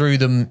I just threw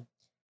them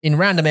in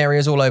random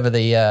areas all over the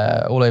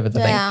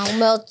对 thing. 啊，我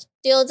们有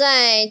丢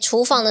在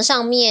厨房的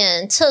上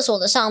面、厕所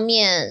的上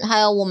面，还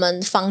有我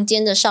们房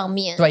间的上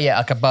面。对 yeah,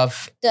 like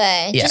above. 对，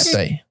 Yeah, 就是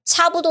对。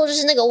差不多就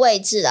是那个位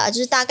置啦，就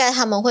是大概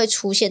他们会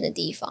出现的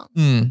地方。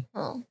嗯，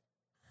嗯，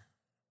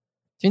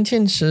今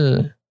天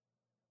是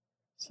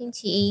星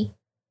期一。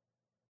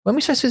 when we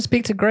supposed to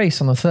speak to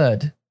Grace on the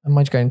 3rd? Am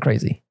I going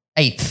crazy?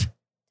 8th.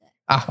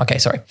 Okay,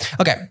 sorry.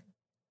 Okay.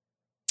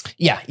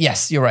 Yeah,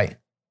 yes, you're right.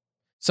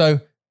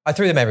 So I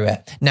threw them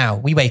everywhere. Now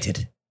we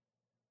waited.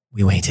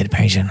 We waited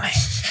patiently.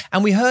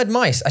 And we heard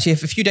mice. Actually,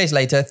 a few days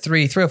later,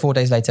 three or 4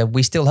 days later,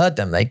 we still heard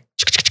them. They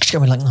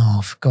we're like,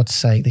 oh, for God's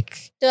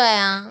sake.对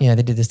啊， They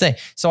did this thing.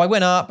 So I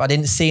went up. I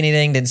didn't see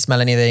anything, didn't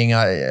smell anything,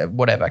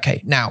 whatever.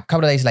 Okay, now, a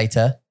couple of days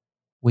later,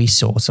 we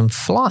saw some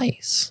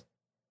flies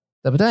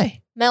the other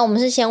day. 没有，我们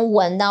是先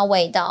闻到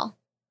味道，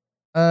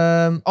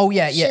 Oh,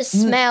 yeah. 是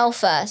smell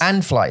first。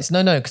 And flies.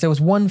 No, because there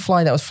was one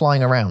fly that was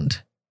flying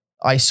around.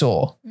 I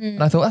saw. 嗯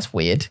And I thought, that's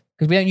weird.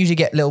 Because we don't usually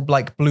get little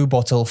like blue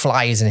bottle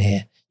flies in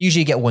here.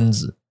 Usually you get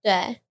ones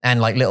对，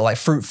 and like little like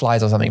fruit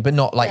flies or something, but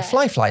not like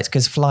Yeah. flies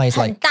because flies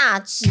很 like 大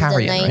只的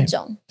carrion, 那一 right?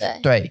 种。对，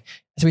对.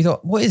 So we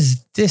thought, what is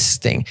this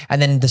thing? And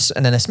then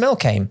the smell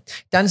came.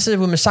 但是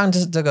我们上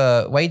次这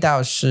个味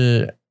道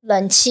是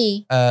冷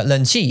气。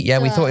冷气. Yeah,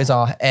 we thought it was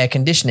our air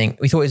conditioning.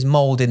 We thought it was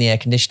mold in the air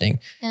conditioning.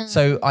 嗯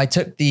So I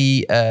took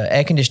the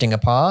air conditioning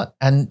apart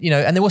and,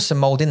 and there was some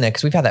mold in there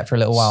because we've had that for a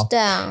little while. 对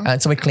啊，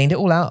 And so we cleaned it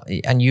all out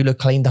and Eula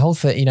cleaned the whole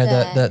thing,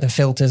 the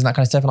filters and that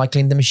kind of stuff. And I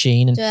cleaned the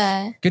machine and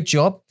对， good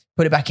job.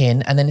 Put it back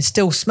in and then it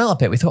still smelled a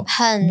bit. We thought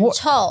很 What?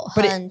 臭，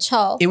 But 很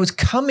臭。 it was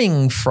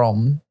coming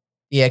from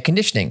the air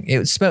conditioning. It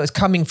was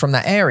coming from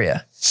that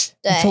area.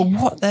 对 So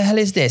what the hell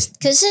is this?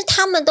 可是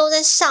他们都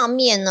在上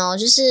面哦，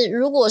就是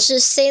如果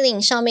是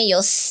ceiling 上面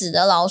有死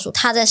的老鼠，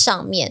它在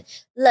上面，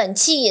冷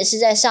气也是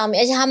在上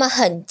面，而且它们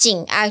很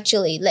近。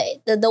Actually,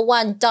 like the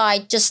one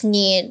died just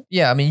near.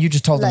 Yeah, I mean, you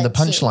just told them the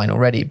冷气。 punchline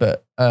already,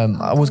 but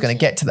I was going to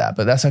get to that,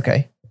 but that's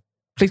okay.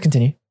 Please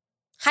continue.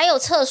 还有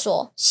厕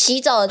所，洗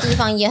澡的地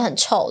方也很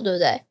臭，对不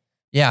对？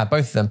 Yeah,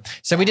 both of them.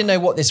 So we didn't know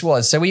what this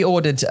was. So we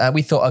ordered,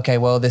 we thought, okay,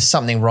 well, there's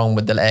something wrong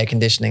with the air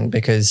conditioning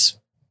because,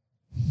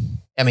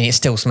 I mean, it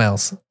still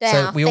smells. Yeah,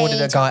 so we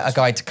ordered a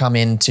guy to come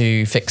in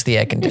to fix the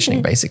air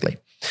conditioning, basically.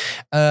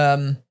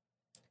 And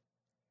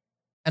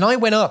I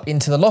went up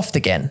into the loft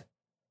again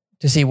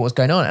to see what was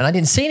going on. And I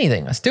didn't see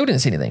anything. I still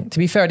didn't see anything. To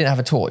be fair, I didn't have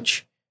a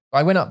torch.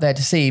 I went up there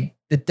to see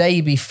the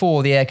day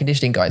before the air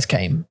conditioning guys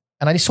came.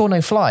 And I just saw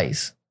no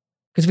flies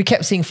because we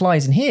kept seeing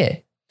flies in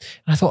here.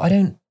 And I thought, I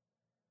don't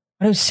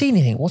see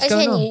anything. What's 而且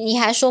going on? 你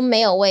还说没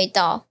有味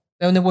道，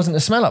 And there wasn't a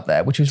smell up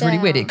there, which was really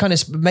weird. Yeah. It kind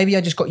of, maybe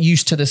I just got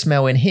used to the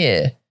smell in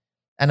here.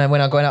 And then when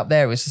I went up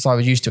there, it was just I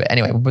was used to it.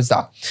 Anyway, it was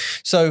that.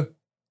 So,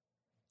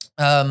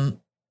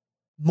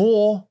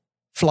 more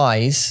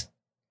flies.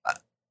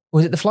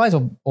 Was it the flies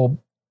or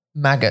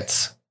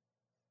maggots?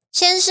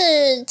 先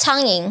是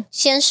苍蝇，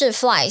先是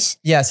flies，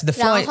 Yeah, so the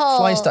然后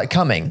- flies started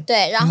coming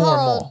对，然 more and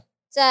后 more.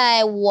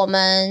 在我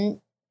们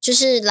就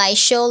是来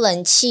修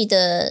冷气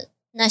的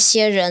那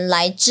些人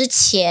来之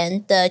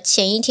前的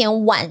前一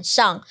天晚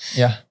上，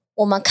 Yeah.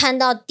 我们看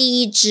到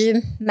第一只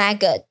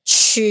maggot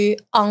蛆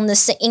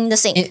in the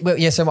sink， Well,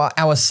 yeah, so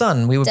our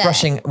son, we were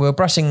Yeah.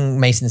 brushing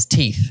Mason's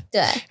teeth.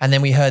 对 And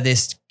then we heard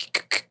this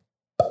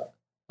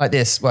like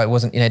this. Well, it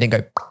wasn't, it didn't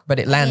go, but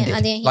it landed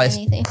I didn't hear like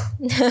anything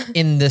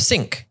in the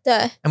sink.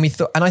 对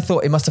And I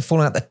thought it must have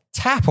fallen out the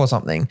tap or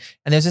something.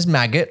 And there's this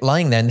maggot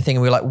lying there in the thing.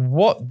 And we were like,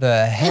 what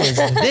the hell is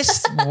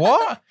this?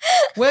 What?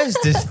 Where's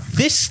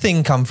this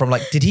thing come from?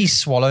 Like, did he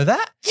swallow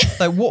that?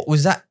 Like, what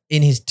was that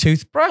in his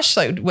toothbrush?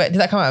 Like, where, did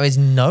that come out of his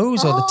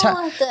nose or the tap?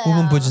 哦对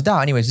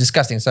啊 Anyway, it's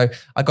disgusting. So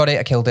I got it,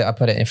 I killed it, I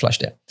put it and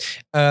flushed it.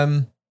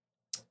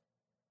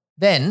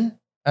 Then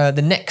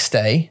the next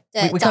day,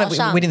 Yeah,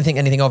 we didn't think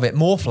anything of it.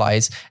 More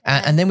flies,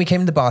 and then we came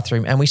to the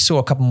bathroom and we saw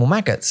a couple more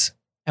maggots.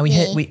 And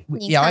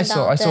I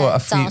saw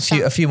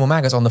a few more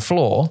maggots on the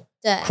floor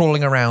对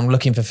crawling around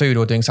looking for food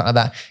or doing something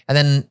like that. And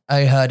then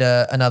I heard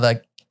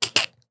another.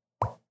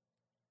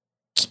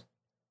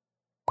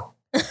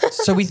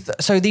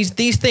 So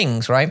these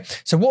things, right?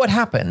 So what had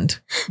happened?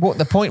 What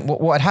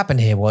had happened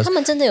here was 他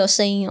们真的有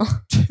声音哦，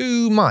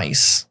 two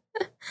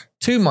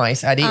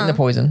mice had eaten the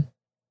poison.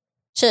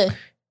 是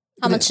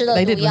他们吃了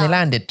They 毒 did when they 药，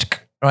 landed,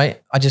 right?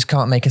 I just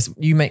can't make us.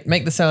 You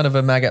make the sound of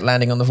a maggot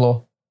landing on the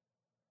floor.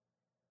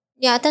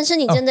 呀，但是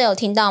你真的有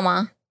听到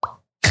吗？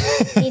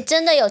你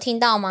真的有听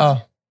到吗？ Oh,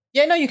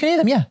 yeah, no, you can hear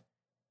them. Yeah,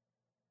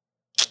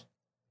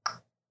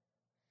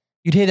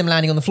 you'd hear them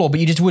landing on the floor, but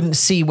you just wouldn't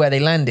see where they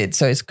landed.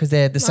 So it's because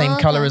they're the same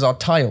Okay. color as our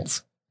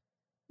tiles.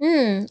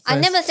 I So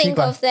never it's think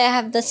super- of they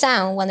have the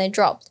sound when they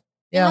dropped.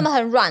 因为 Yeah, 他们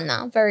很软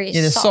呐，very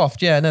yeah, they're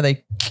soft. Yeah, no,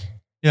 they.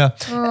 Yeah,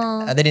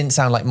 嗯 they didn't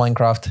sound like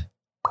Minecraft,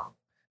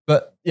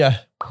 but yeah.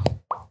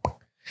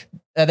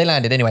 They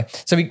landed anyway.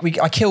 So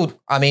I killed.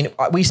 I mean,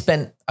 we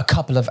spent a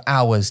couple of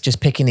hours just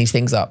picking these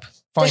things up.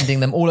 finding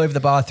them all over the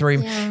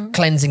bathroom,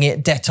 cleansing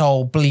it,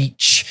 Dettol,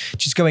 bleach,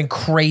 just going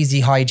crazy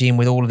hygiene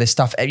with all of this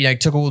stuff. You know,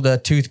 took all the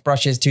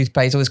toothbrushes,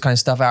 toothpaste, all this kind of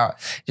stuff out.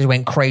 Just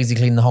went crazy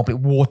cleaning the whole bit,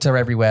 water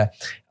everywhere.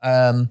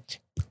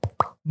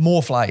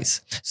 More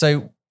flies.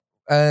 So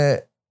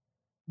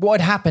what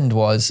had happened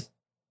was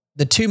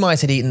the 2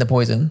 mice had eaten the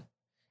poison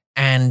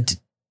and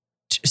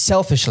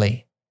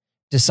selfishly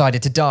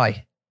decided to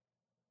die.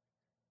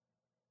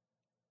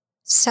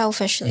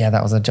 Selfishly. Yeah,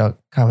 that was a joke.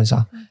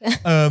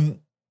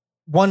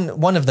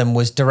 One of them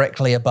was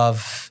directly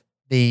above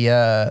the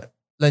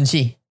冷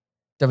气,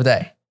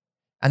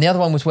 and the other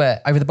one was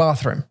where? Over the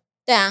bathroom.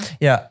 Yeah.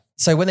 Yeah.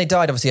 So when they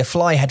died, obviously a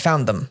fly had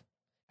found them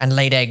and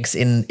laid eggs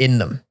in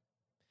them.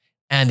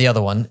 And the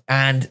other one.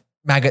 And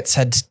maggots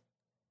had,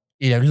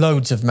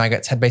 loads of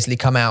maggots had basically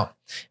come out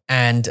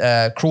and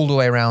crawled all the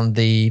way around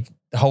the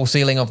whole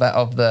ceiling of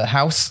the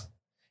house,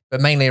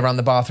 but mainly around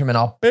the bathroom and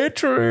our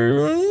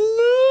bedroom.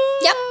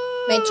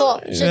 没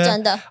错，是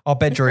真的。Our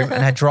bedroom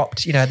and had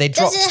dropped, they dropped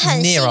near us. 但是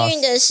很幸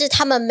运的是，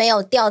他们没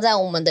有掉在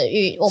我们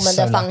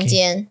的房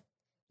间，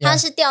它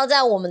是掉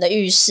在我们的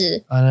浴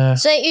室，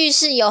所以浴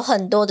室有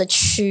很多的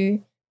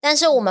蛆，但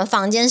是我们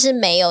房间是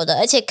没有的，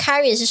而且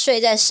Carrie 是睡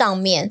在上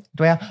面。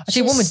对啊，而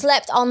且我们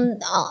slept on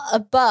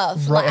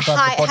above, right like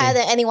above higher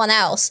than anyone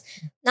else.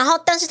 然后，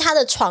但是他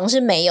的床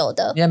是没有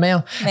的。Yeah, 没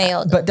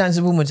有的。But 但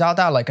是我们找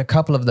到 like a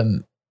couple of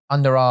them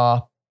under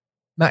our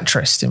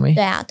mattress, didn't we?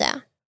 对啊，对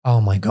啊。Oh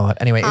my god!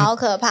 Anyway, 好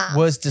可怕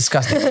was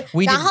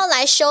disgusting. 然后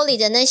来修理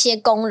的那些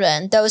工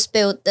人 the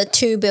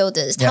 2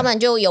 builders， 他们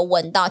就有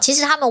闻到。其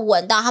实他们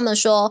闻到，他们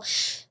说，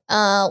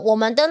我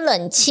们的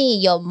冷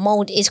气有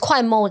mold，is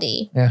quite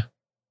moldy。Yeah.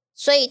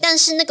 所以，但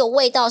是那个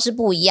味道是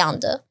不一样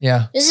的。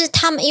Yeah. 就是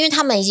因为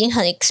他们已经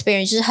很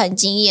experience， 就是很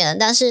经验了。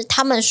但是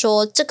他们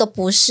说这个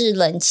不是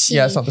冷气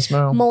it's not the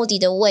smell. moldy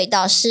的味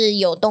道，是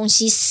有东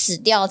西死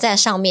掉在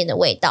上面的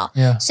味道。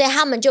Yeah. 所以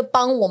他们就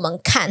帮我们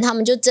看，他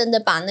们就真的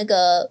把那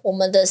个我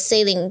们的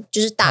ceiling 就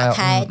是打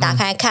开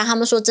看，他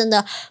们说真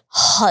的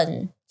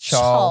很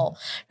臭。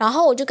然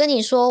后我就跟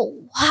你说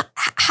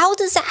how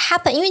does that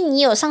happen？ 因为你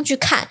有上去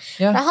看，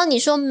 Yeah. 然后你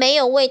说没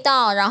有味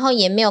道，然后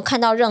也没有看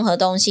到任何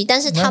东西，但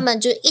是他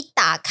们就一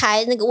打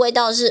开，那个味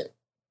道是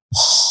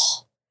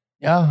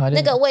Yeah,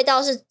 那个味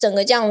道是整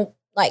个这样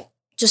like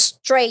just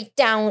straight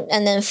down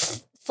and then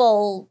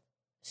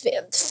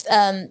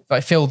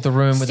like filled the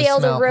room with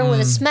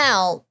the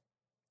smell，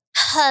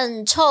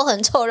 很臭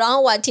很臭。然后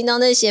我还听到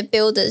那些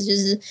builders 就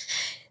是。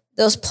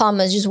Those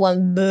plumbers just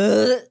went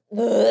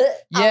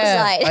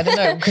yeah, I don't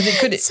know because it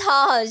could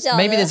超好笑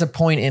的 maybe there's a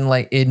point in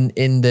like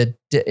in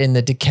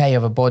the decay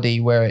of a body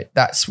where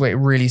that's where it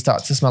really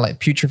starts to smell like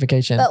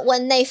putrefaction. But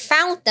when they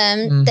found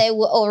them, they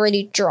were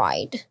already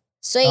dried.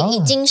 所以已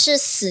经是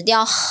死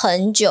掉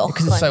很久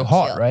Because it's so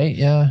hot, right?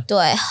 Yeah.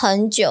 对，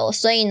很久。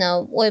所以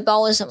呢，我也不知道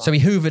为什么。So we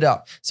hoovered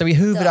up.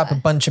 A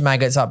bunch of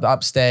maggots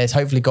upstairs.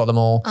 Hopefully got them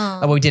all.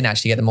 Well, we didn't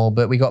actually get them all,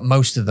 but we got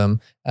most of them.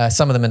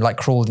 Some of them had like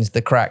crawled into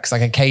the cracks.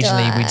 Like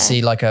occasionally we'd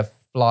see like a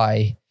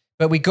fly.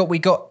 But we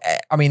got.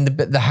 I mean,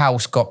 the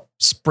house got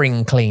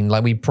spring clean.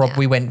 Like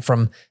we went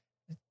from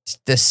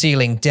the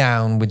ceiling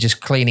down with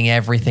just cleaning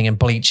everything and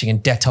bleaching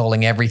and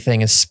Dettoling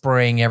everything and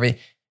spraying everything.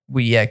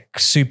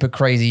 Super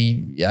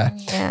crazy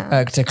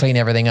to clean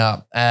everything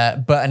up.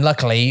 And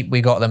luckily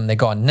we got them. They're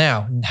gone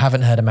now.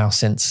 Haven't heard a mouse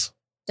since.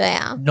 对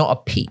啊 Not a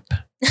peep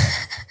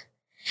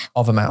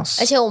of a mouse.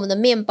 而且我们的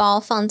面包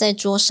放在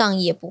桌上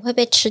也不会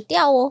被吃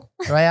掉哦。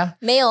Right, yeah.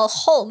 没有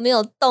hole，没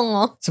有洞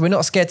哦。So we're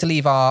not scared to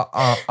leave our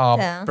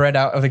bread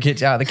out of the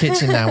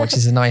kitchen now, which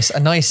is a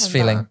nice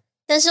feeling.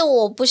 但是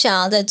我不想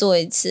要再做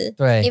一次。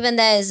对 Even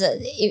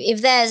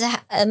if there's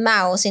a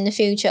mouse in the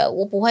future，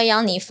 我不会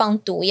要你放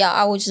毒药。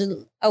I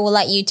would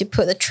like you to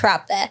put a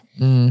trap there。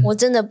我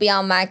真的不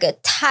要买个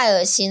太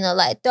恶心了。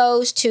Like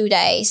those 2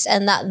 days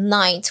and that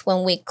night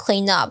when we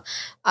cleaned up,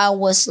 I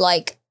was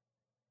like,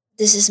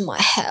 this is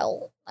my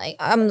hell. Like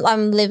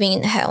I'm living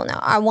in hell now.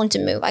 I want to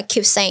move. I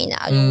keep saying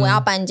that. 我要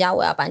搬家，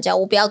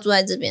我不要住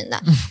在这边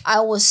的。I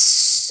was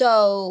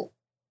so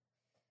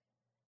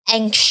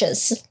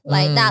anxious,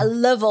 like that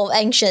level of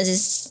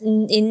anxious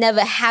it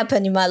never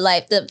happened in my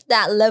life.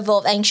 That level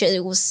of anxious,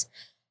 it was,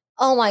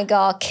 oh my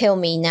god, kill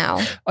me now.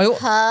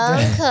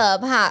 很可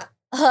怕，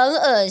很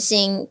恶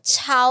心，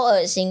超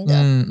恶心的。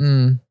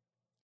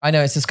I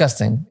know, it's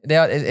disgusting.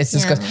 It's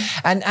disgusting.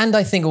 Yeah. And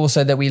I think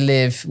also that we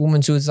live 我们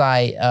住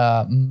在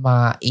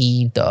蚂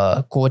蚁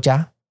的国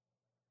家。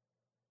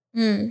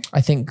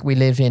I think we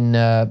live in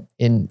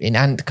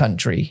ant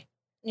country.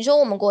 你说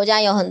我们国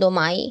家有很多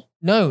蚂蚁？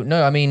 No,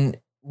 I mean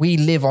we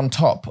live on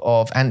top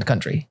of ant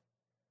country.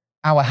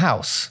 Our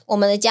house. 我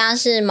们的家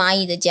是蚂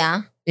蚁的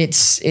家。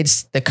It's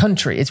the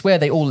country. It's where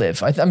they all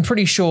live. I'm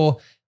pretty sure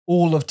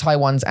all of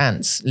Taiwan's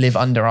ants live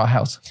under our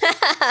house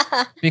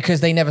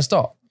because they never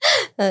stop.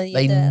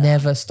 They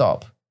never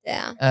stop.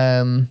 Yeah.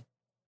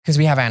 Because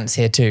we have ants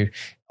here too.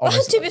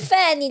 To be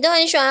fair, 你都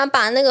很喜欢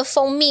把那个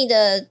蜂蜜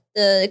的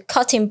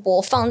cutting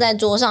board 放在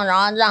桌上，然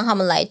后让他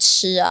们来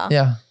吃啊。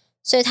Yeah.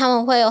 所以他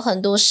们会有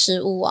很多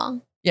食物啊。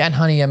Yeah, and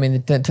honey. I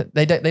mean,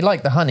 they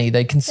like the honey.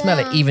 They can smell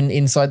it even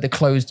inside the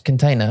closed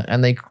container,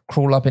 and they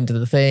crawl up into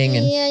the thing.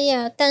 And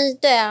yeah. 但是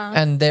对啊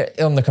and they're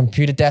on the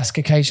computer desk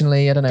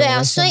occasionally. I don't know. 对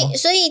啊，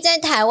所以在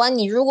台湾，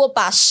你如果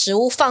把食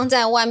物放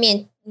在外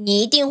面，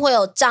你一定会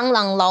有蟑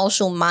螂、老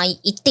鼠、蚂蚁，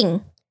一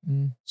定。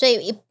所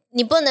以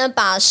你不能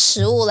把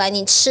食物来，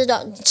你吃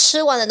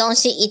完的东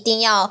西一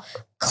定要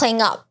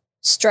clean up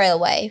straight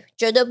away，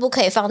 绝对不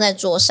可以放在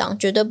桌上，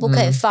绝对不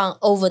可以放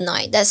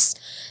overnight。That's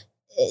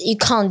you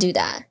can't do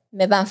that，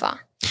 没办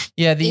法。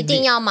Yeah， 一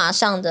定要马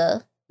上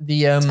的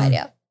材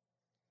料。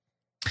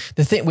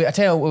The thing I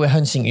tell you what we're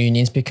很幸运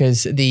is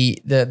because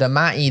the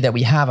ma'i that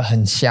we have are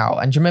很小.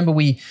 And do you remember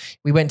we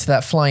went to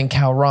that Flying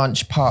Cow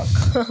Ranch Park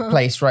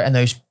place, right? And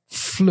those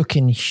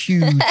fucking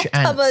huge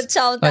ants, 他们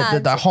超大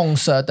like the 红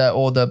色的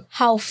or the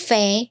好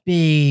肥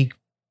big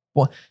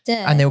one, 对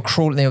and they were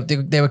crawling.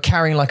 They were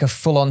carrying like a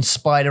full-on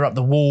spider up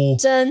the wall.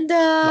 真的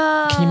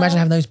Can you imagine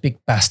having those big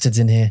bastards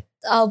in here?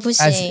 哦不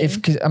行 As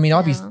if, cause, I mean,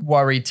 I'd be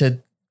worried to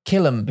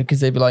kill them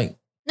because they'd be like,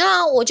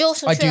 那我就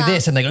出 I 去 do 啊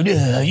this, and they go,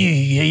 yeah.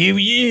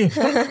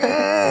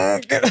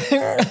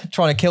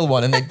 Trying to kill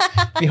one, and they'd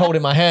be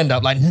holding my hand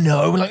up like,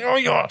 no, like, oh,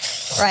 yeah.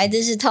 right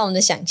这是Tom 的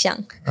想象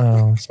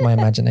Oh, it's my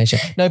imagination.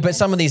 No, but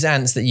some of these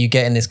ants that you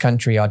get in this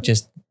country are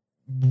just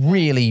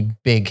really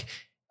big.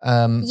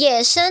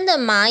 野生的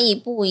蚂蚁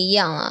不一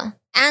样啊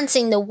Ants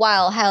in the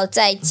wild 还有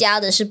在家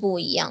的是不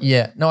一样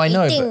Yeah, no, I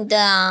know. 一定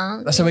的啊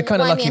So we're kind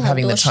of 外 lucky 面 having 很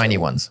the 多食物 tiny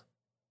ones.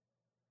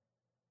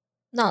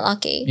 Not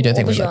lucky You don't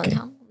think 我不 we're 喜欢 lucky?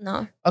 它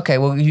No Okay,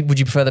 well, would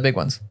you prefer the big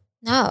ones?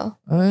 No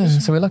Oh, yeah,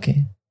 so we're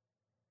lucky.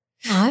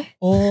 No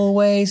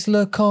Always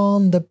look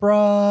on the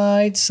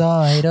bright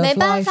side of 没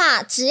办 life.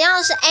 法只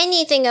要是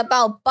anything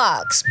about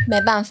bugs 没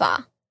办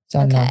法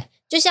蟑螂 OK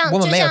就像我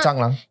们没有蟑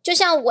螂。就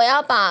像我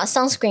要把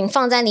sunscreen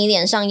放在你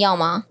脸上要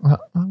吗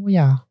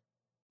Yeah.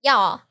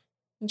 要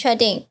你确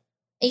定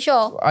Are you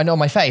sure I know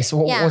my face.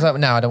 What Yeah. was that?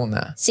 No, I don't want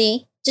that.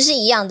 See 就是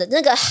一样的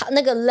那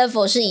个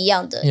level 是一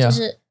样的 Yeah. 就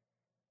是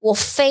我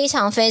非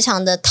常非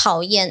常的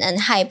讨厌 and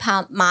害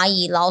怕蚂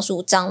蚁、老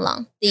鼠、蟑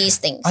螂 these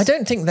things. I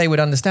don't think they would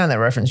understand that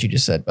reference you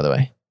just said, by the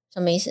way.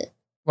 什么意思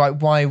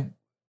Why,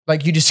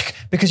 like you just,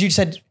 because you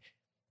said,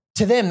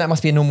 to them, that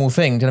must be a normal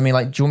thing. Do you know what I mean?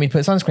 Like, do you want me to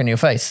put sunscreen on your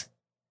face?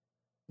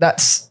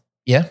 That's,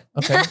 yeah,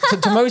 okay.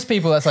 to most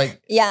people, that's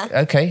like, Yeah.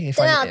 okay. If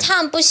对 I, 啊，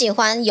他们不喜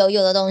欢油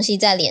油的东西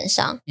在脸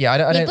上。 yeah, I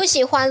你 don't, 不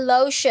喜欢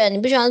lotion， 你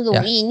不喜欢乳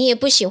液，你也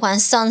不喜欢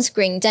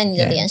sunscreen 在你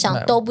的 Yeah, 脸上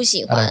no. 都不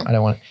喜 I 欢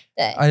don't。want it.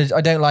 对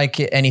I don't like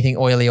it, anything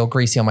oily or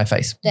greasy on my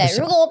face. 对， Just-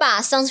 如果我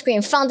把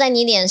sunscreen 放在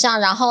你脸上，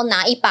然后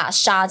拿一把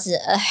沙子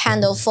 ，a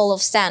handle full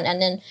of sand，and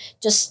then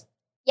just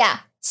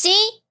see，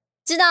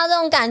 知道这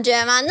种感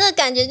觉吗？那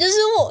感觉就是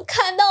我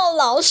看到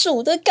老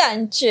鼠的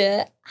感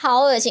觉，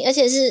好恶心，而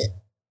且是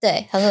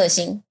对，很恶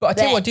心。 But I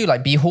tell you what I do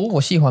like, bihu,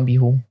 我喜欢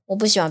bihu. 我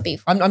不喜欢 beef，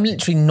 I'm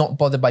literally not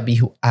bothered by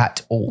bihu at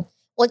all.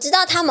 我知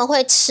道他们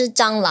会吃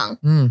蟑螂，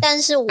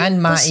但是我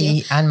And 不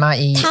喜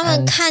ma'i, 他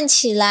们 and 看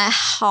起来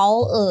好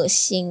恶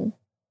心。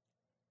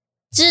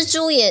蜘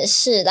蛛也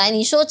是，来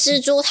你说蜘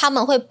蛛他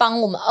们会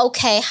帮我们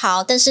 ，OK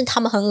好，但是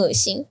他们很恶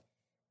心。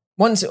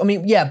 once, I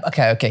mean, yeah,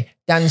 okay.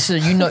 Dan, so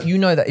you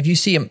know that if you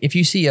see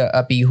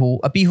a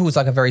bihu is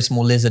like a very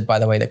small lizard, by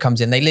the way, that comes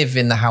in. They live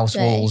in the house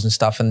Right. walls and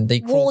stuff, and they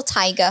crawl. Wall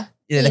tiger，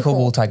 Yeah, they're called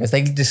壁虎 wall tigers.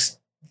 They just,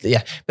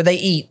 yeah, but they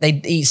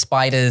eat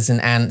spiders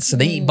and ants. So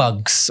they eat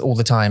bugs all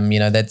the time. You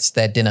know, that's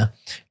their dinner.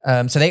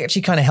 So they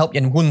actually kind of help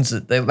you. And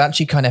they'll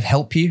actually kind of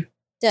help you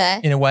对，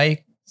 in a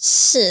way.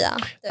 是啊，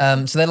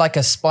对 So they're like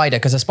a spider,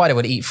 because a spider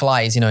would eat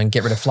flies, you know, and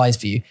get rid of flies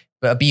for you.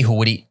 But a bihu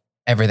would eat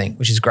everything,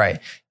 which is great.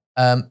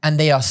 And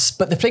they are,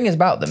 but the thing is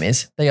about them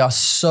is they are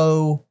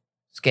so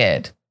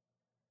scared.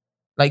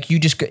 Like you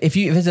just, if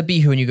there's a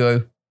bihu and you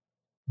go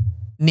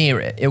near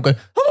it, it'll go,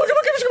 oh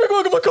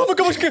my God.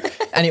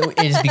 And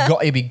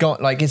it'll be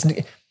gone. Like it's,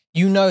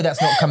 you know,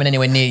 that's not coming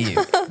anywhere near you.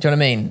 Do you know what I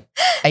mean?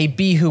 A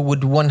bihu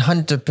would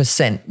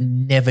 100%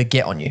 never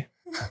get on you.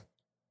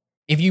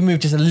 If you move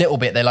just a little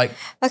bit, they're like,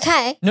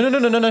 OK， no.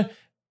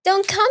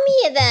 Don't come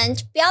here then，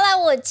 不要来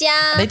我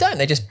家。 They don't.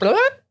 They just,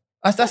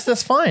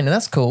 that's fine. And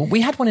that's cool.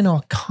 We had one in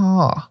our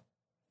car.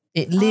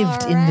 It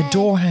lived in the Alright.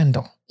 door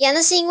handle. 呀，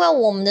那是因为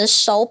我们的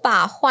手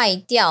把坏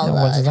掉了，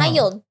那我知道它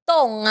有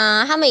洞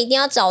啊，他们一定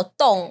要找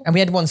洞。 And we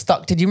had one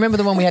stuck. Did you remember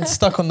the one we had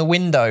stuck on the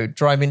window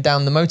driving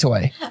down the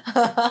motorway?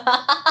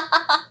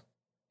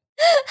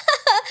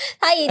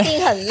 它一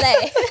定很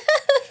累。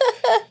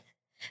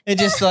 It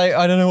just like,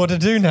 I don't know what to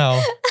do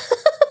now.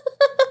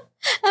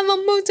 I'm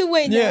on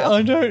motorway now.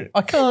 Yeah,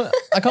 I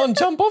can't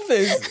jump off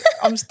this.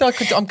 I'm stuck.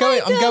 I'm going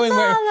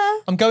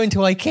to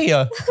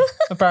IKEA,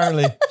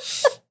 apparently.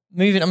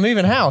 I'm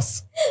moving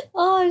house.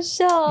 好好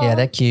笑哦。 Yeah,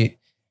 they're cute.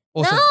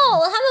 No， Also, 他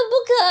们不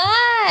可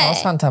爱。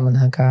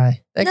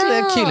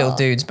 They're cute little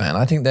dudes, man.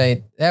 I think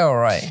they're all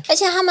right. 而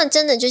且他们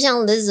真的就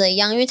像 lizard 一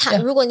样，因为它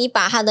Yeah. 如果你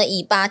把它的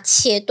尾巴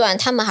切断，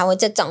它们还会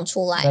再长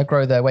出 They 来。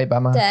 grow their way back,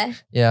 man. 对，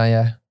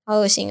 Yeah. 好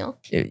恶心哦！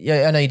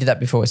 Yeah, I know you did that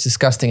before. It's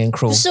disgusting and 不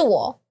cruel. 是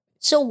我，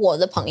是我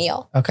的朋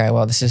友， Okay,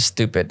 well, this is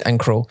stupid and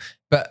cruel.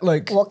 But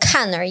like, 我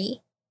看而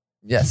已。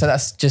 yeah, so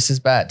that's just as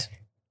bad.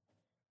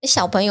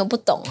 小朋友不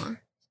懂啊，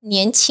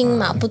年轻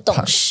嘛，不懂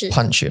事。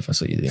Punch you if I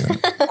saw you doing that.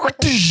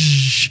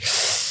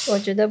 我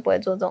绝对不会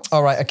做这种。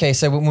 All right, okay,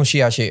 so we'll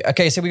Mushiyashi.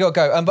 Okay, so we got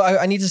to go. But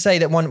I need to say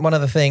that one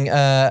other thing.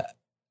 Ben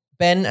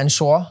and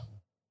Shaw.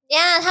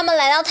 Yeah, 他们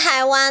来到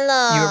台湾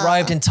了。 You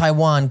arrived in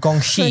Taiwan.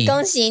 恭喜。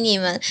恭喜你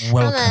们。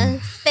 Welcome. 他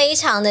们非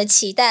常的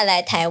期待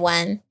来台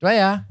湾。对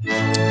啊。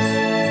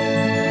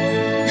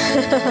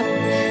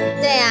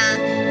对啊。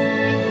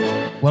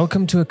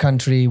 Welcome to a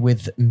country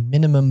with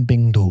minimum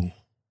Bingdu.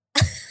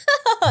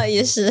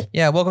 也是。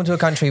 Yeah, welcome to a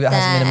country that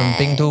has minimum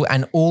Bingdu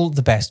and all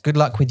the best. Good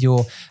luck with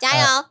your 加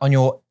油 on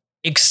your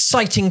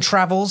exciting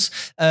travels.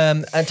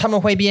 他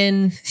们会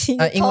变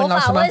英文老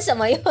师吗？头发为什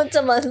么又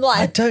这么 I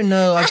乱？ don't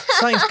know.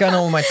 Something's going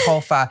on with my 头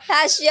发。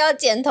他需要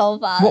剪头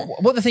发了。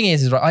 What the thing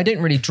is right, I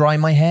don't really dry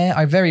my hair.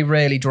 I very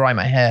rarely dry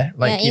my hair.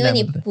 Like, Yeah, 因为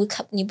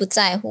你不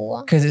在乎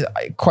啊。 because it's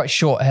quite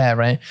short hair,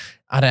 right?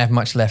 I don't have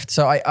much left,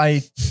 so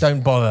I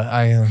don't bother.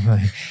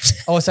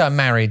 Also I'm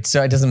married,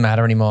 so it doesn't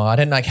matter anymore. I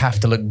don't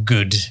have to look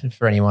good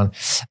for anyone.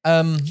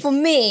 For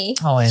me,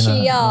 Oh, I know.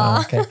 需要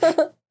啊。 Okay.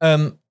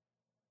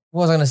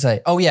 What was I going to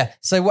say? Oh yeah.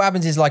 So what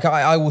happens is like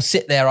I will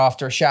sit there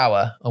after a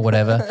shower or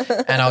whatever,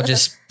 and I'll do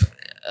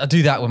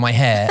that with my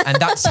hair, and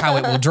that's how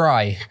it will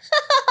dry.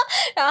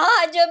 然后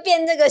它就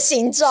变这个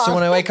形状。 So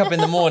when I wake up in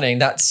the morning,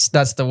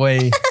 that's the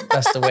way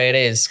it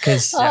is.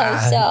 Because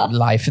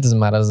life, it doesn't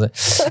matter, does it?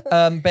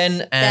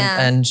 Ben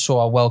and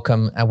Shaw,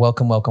 welcome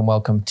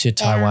to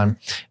Taiwan.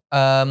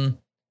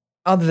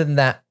 Other than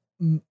that,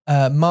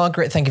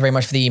 Margaret, thank you very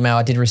much for the email.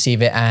 I did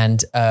receive it,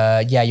 and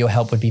your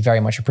help would be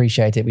very much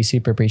appreciated. We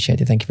super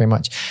appreciate it. Thank you very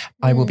much.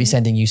 I will be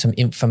sending you some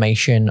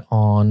information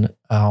on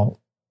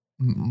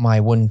my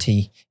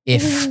Wunti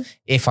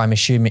if I'm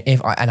assuming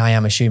and I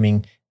am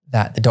assuming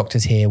that the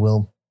doctors here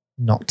will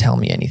not tell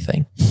me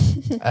anything.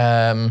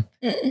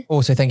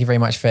 Also, thank you very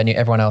much for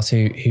everyone else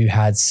who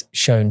has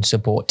shown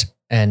support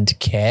and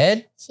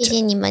cared. 谢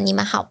谢你们，你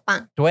们好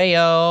棒。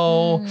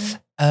 Dwayo.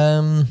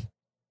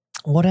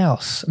 What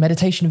else?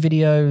 Meditation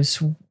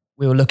videos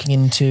we were looking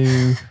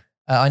into.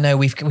 I know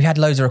we had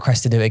loads of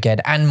requests to do it again,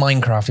 and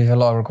Minecraft. We've had a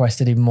lot of requests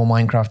to do more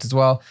Minecraft as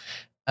well.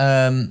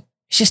 It's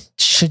just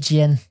时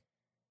间.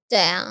 对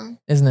啊，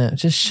 Isn't it?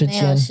 Just 时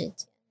间.没有时间。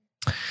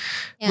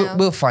Yeah.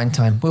 We'll find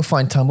time. We'll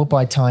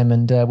buy time,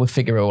 and we'll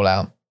figure it all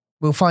out.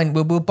 We'll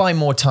buy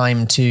more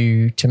time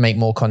to make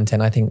more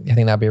content. I think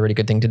that'd be a really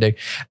good thing to do.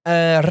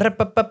 That's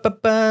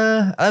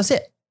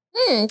it.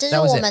 这是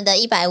我们的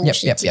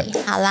150集。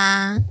 Yep. 好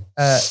啦。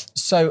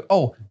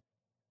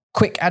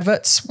 Quick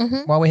adverts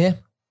while we're here.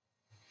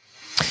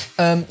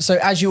 So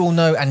as you all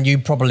know, and you're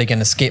probably going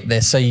to skip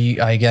this, so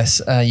I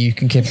guess you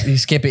can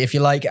skip it if you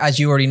like. As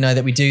you already know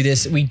that we do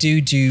this, we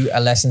do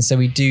a lesson. So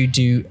we do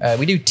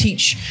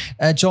teach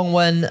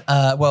Zhongwen.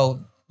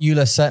 Well,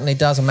 Eula certainly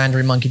does, and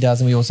Mandarin Monkey does,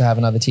 and we also have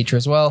another teacher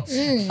as well.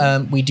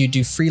 We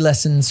do free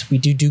lessons. We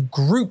do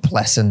group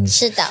lessons.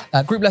 是的。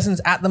 Group lessons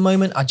at the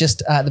moment are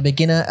just at the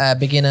beginner,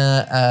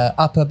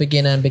 upper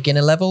beginner, and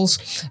beginner levels.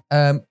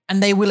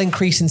 And they will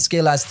increase in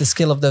skill as the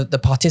skill of the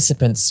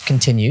participants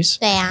continues.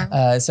 对呀。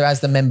 So as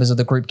the members of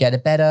the group get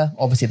it better,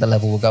 obviously the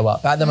level will go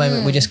up. But at the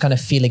moment, we're just kind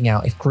of feeling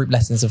out if group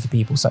lessons are for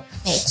people. So,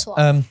 没错。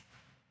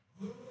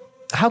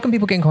 how can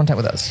people get in contact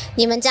with us?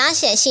 你们只要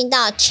写信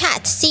到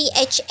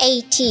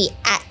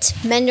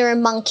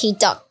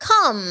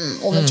chat@mandarinmonkey.com，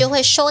 我们就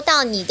会收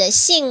到你的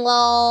信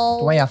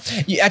喽。 Well, yeah.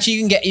 You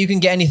can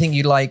get anything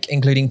you like,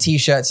 including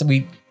T-shirts.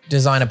 We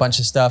design a bunch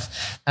of stuff,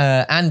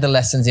 and the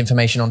lessons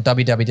information on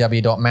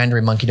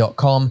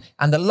www.mandarinmonkey.com.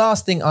 And the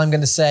last thing I'm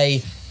going to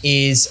say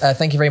is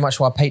thank you very much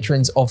to our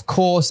patrons, of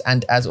course.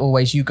 And as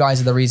always, you guys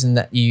are the reason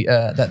that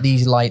that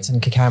these lights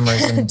and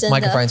cameras and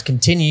microphones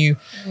continue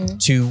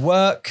to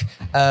work.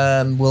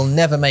 We'll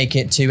never make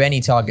it to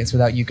any targets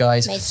without you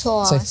guys. 没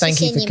错， So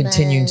thank you for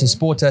continuing to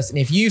support us. And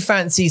if you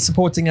fancy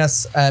supporting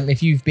us,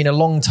 if you've been a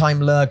long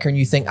time lurker and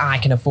you think I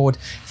can afford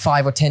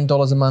 $5 or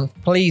 $10 a month,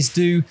 please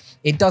do.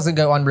 It doesn't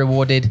go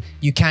unrewarded.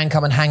 You can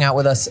come and hang out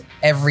with us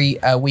every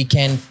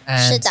weekend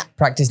and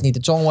practice 你的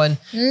中文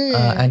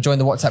and join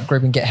the WhatsApp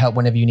group and get help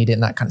whenever you need it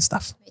and that kind of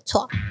stuff. 没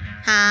错，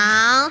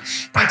好，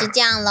那就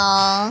这样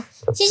咯。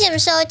谢谢你们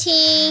收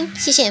听，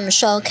谢谢你们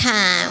收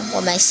看，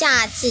我们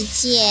下次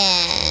见，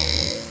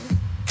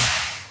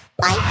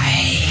拜。